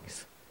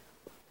things.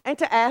 And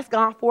to ask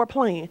God for a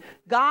plan.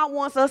 God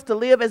wants us to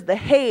live as the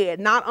head,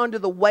 not under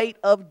the weight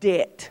of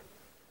debt.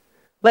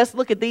 Let's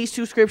look at these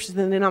 2 scriptures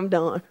and then I'm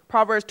done.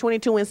 Proverbs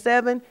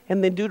 22:7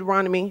 and then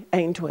Deuteronomy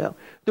 8:12.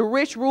 The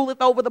rich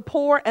ruleth over the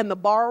poor and the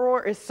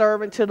borrower is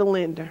servant to the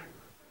lender.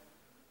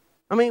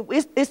 I mean,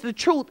 it's the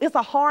truth. It's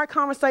a hard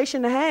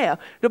conversation to have.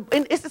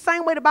 And it's the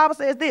same way the Bible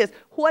says this.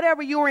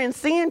 Whatever you're in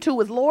sin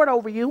to is Lord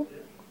over you.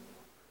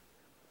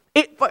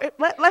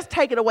 Let's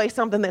take it away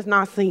something that's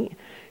not sin.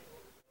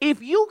 If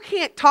you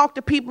can't talk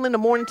to people in the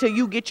morning till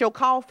you get your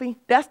coffee,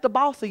 that's the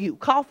boss of you.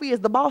 Coffee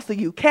is the boss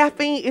of you.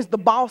 Caffeine is the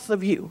boss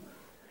of you.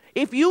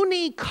 If you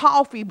need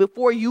coffee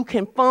before you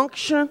can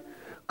function,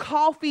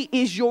 coffee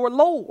is your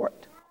Lord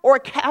or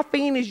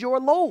caffeine is your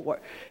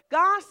Lord.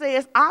 God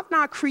says, I've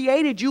not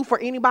created you for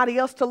anybody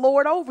else to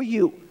lord over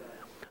you.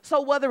 So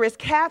whether it's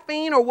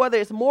caffeine or whether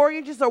it's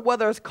mortgages or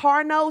whether it's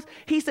car notes,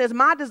 he says,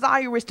 my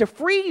desire is to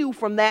free you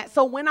from that.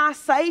 So when I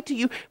say to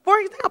you, for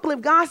example, if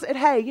God said,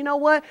 hey, you know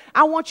what?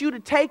 I want you to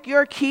take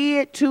your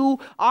kid to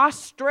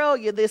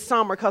Australia this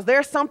summer because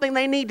there's something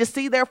they need to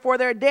see there for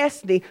their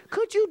destiny.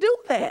 Could you do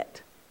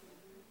that?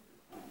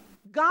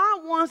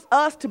 God wants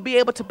us to be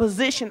able to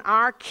position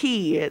our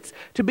kids,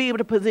 to be able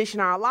to position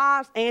our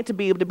lives and to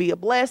be able to be a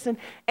blessing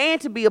and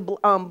to be a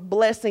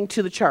blessing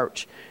to the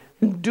church.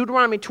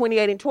 Deuteronomy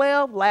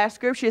 28:12, last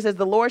scripture says,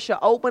 the Lord shall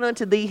open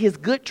unto thee his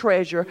good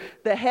treasure,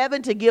 the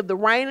heaven to give the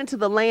rain unto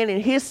the land in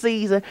his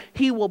season.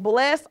 He will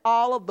bless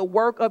all of the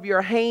work of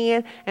your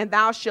hand, and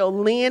thou shalt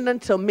lend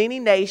unto many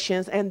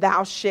nations, and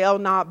thou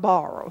shalt not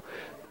borrow.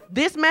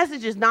 This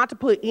message is not to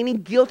put any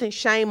guilt and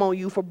shame on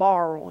you for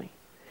borrowing.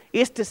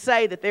 It's to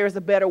say that there is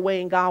a better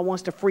way, and God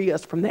wants to free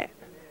us from that.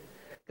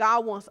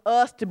 God wants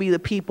us to be the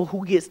people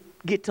who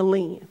get to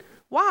lend.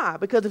 Why?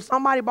 Because if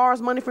somebody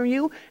borrows money from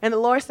you and the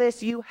Lord says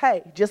to you,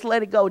 hey, just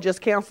let it go,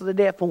 just cancel the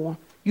debt for them,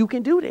 you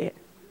can do that.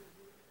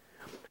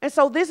 And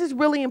so this is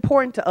really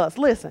important to us.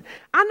 Listen,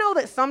 I know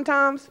that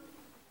sometimes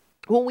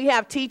when we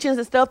have teachings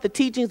and stuff, the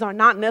teachings are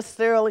not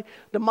necessarily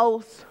the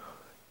most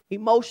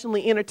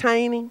emotionally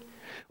entertaining.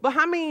 But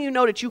how many of you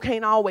know that you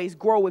can't always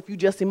grow if you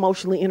just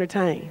emotionally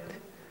entertained?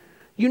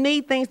 You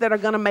need things that are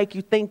going to make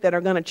you think, that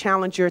are going to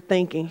challenge your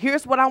thinking.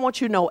 Here's what I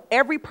want you to know.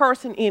 Every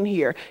person in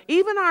here,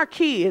 even our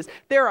kids,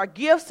 there are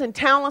gifts and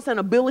talents and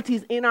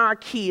abilities in our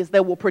kids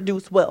that will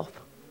produce wealth.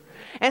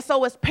 And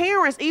so as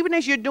parents, even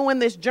as you're doing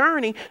this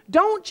journey,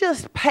 don't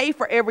just pay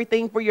for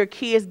everything for your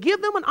kids.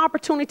 Give them an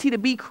opportunity to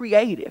be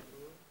creative.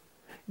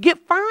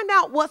 Find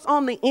out what's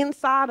on the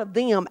inside of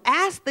them.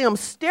 Ask them,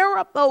 stir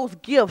up those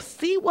gifts.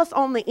 See what's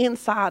on the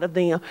inside of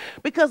them.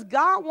 Because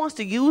God wants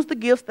to use the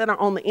gifts that are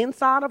on the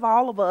inside of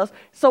all of us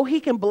so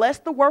he can bless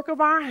the work of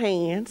our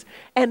hands,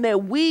 and that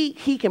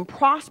he can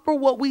prosper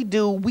what we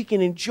do. We can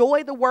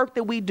enjoy the work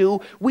that we do.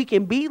 We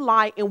can be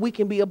light, and we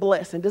can be a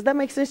blessing. Does that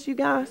make sense to you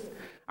guys?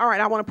 All right,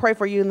 I want to pray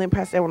for you, and then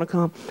Pastor, I want to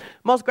come.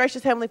 Most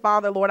gracious Heavenly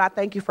Father, Lord, I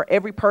thank you for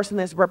every person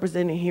that's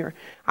represented here.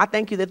 I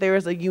thank you that there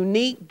is a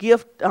unique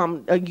gift,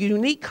 a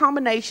unique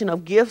combination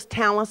of gifts,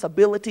 talents,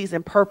 abilities,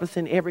 and purpose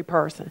in every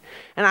person.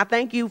 And I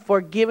thank you for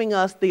giving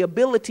us the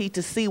ability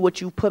to see what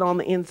you put on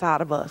the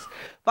inside of us.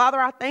 Father,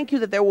 I thank you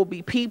that there will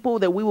be people,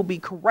 that we will be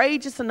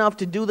courageous enough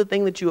to do the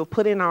thing that you have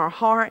put in our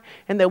heart,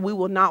 and that we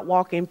will not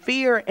walk in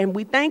fear. And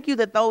we thank you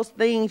that those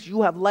things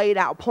you have laid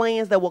out,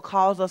 plans that will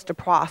cause us to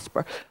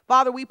prosper.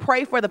 Father, we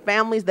pray for the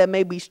families that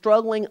may be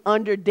struggling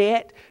under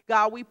debt.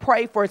 God, we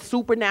pray for a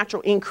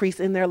supernatural increase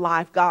in their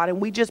life, God.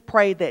 And we just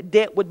pray that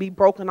debt would be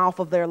broken off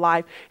of their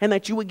life, and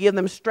that you would give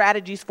them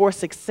strategies for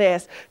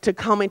success to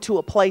come into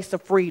a place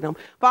of freedom.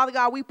 Father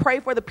God, we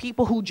pray for the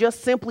people who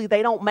just simply,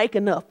 they don't make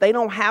enough. They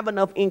don't have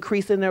enough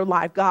increase in their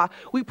life, God.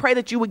 We pray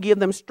that you would give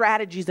them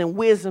strategies and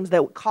wisdoms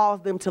that would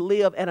cause them to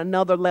live at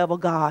another level,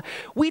 God.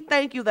 We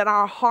thank you that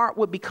our heart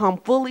would become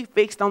fully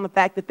fixed on the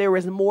fact that there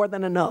is more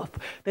than enough,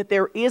 that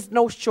there is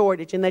no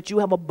shortage, and that you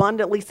have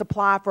abundantly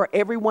supplied for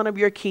every one of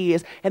your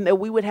kids, and that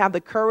we would have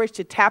the courage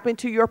to tap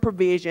into your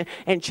provision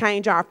and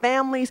change our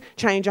families,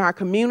 change our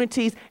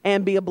communities,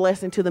 and be a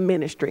blessing to the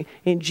ministry.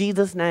 In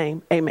Jesus'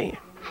 name, amen.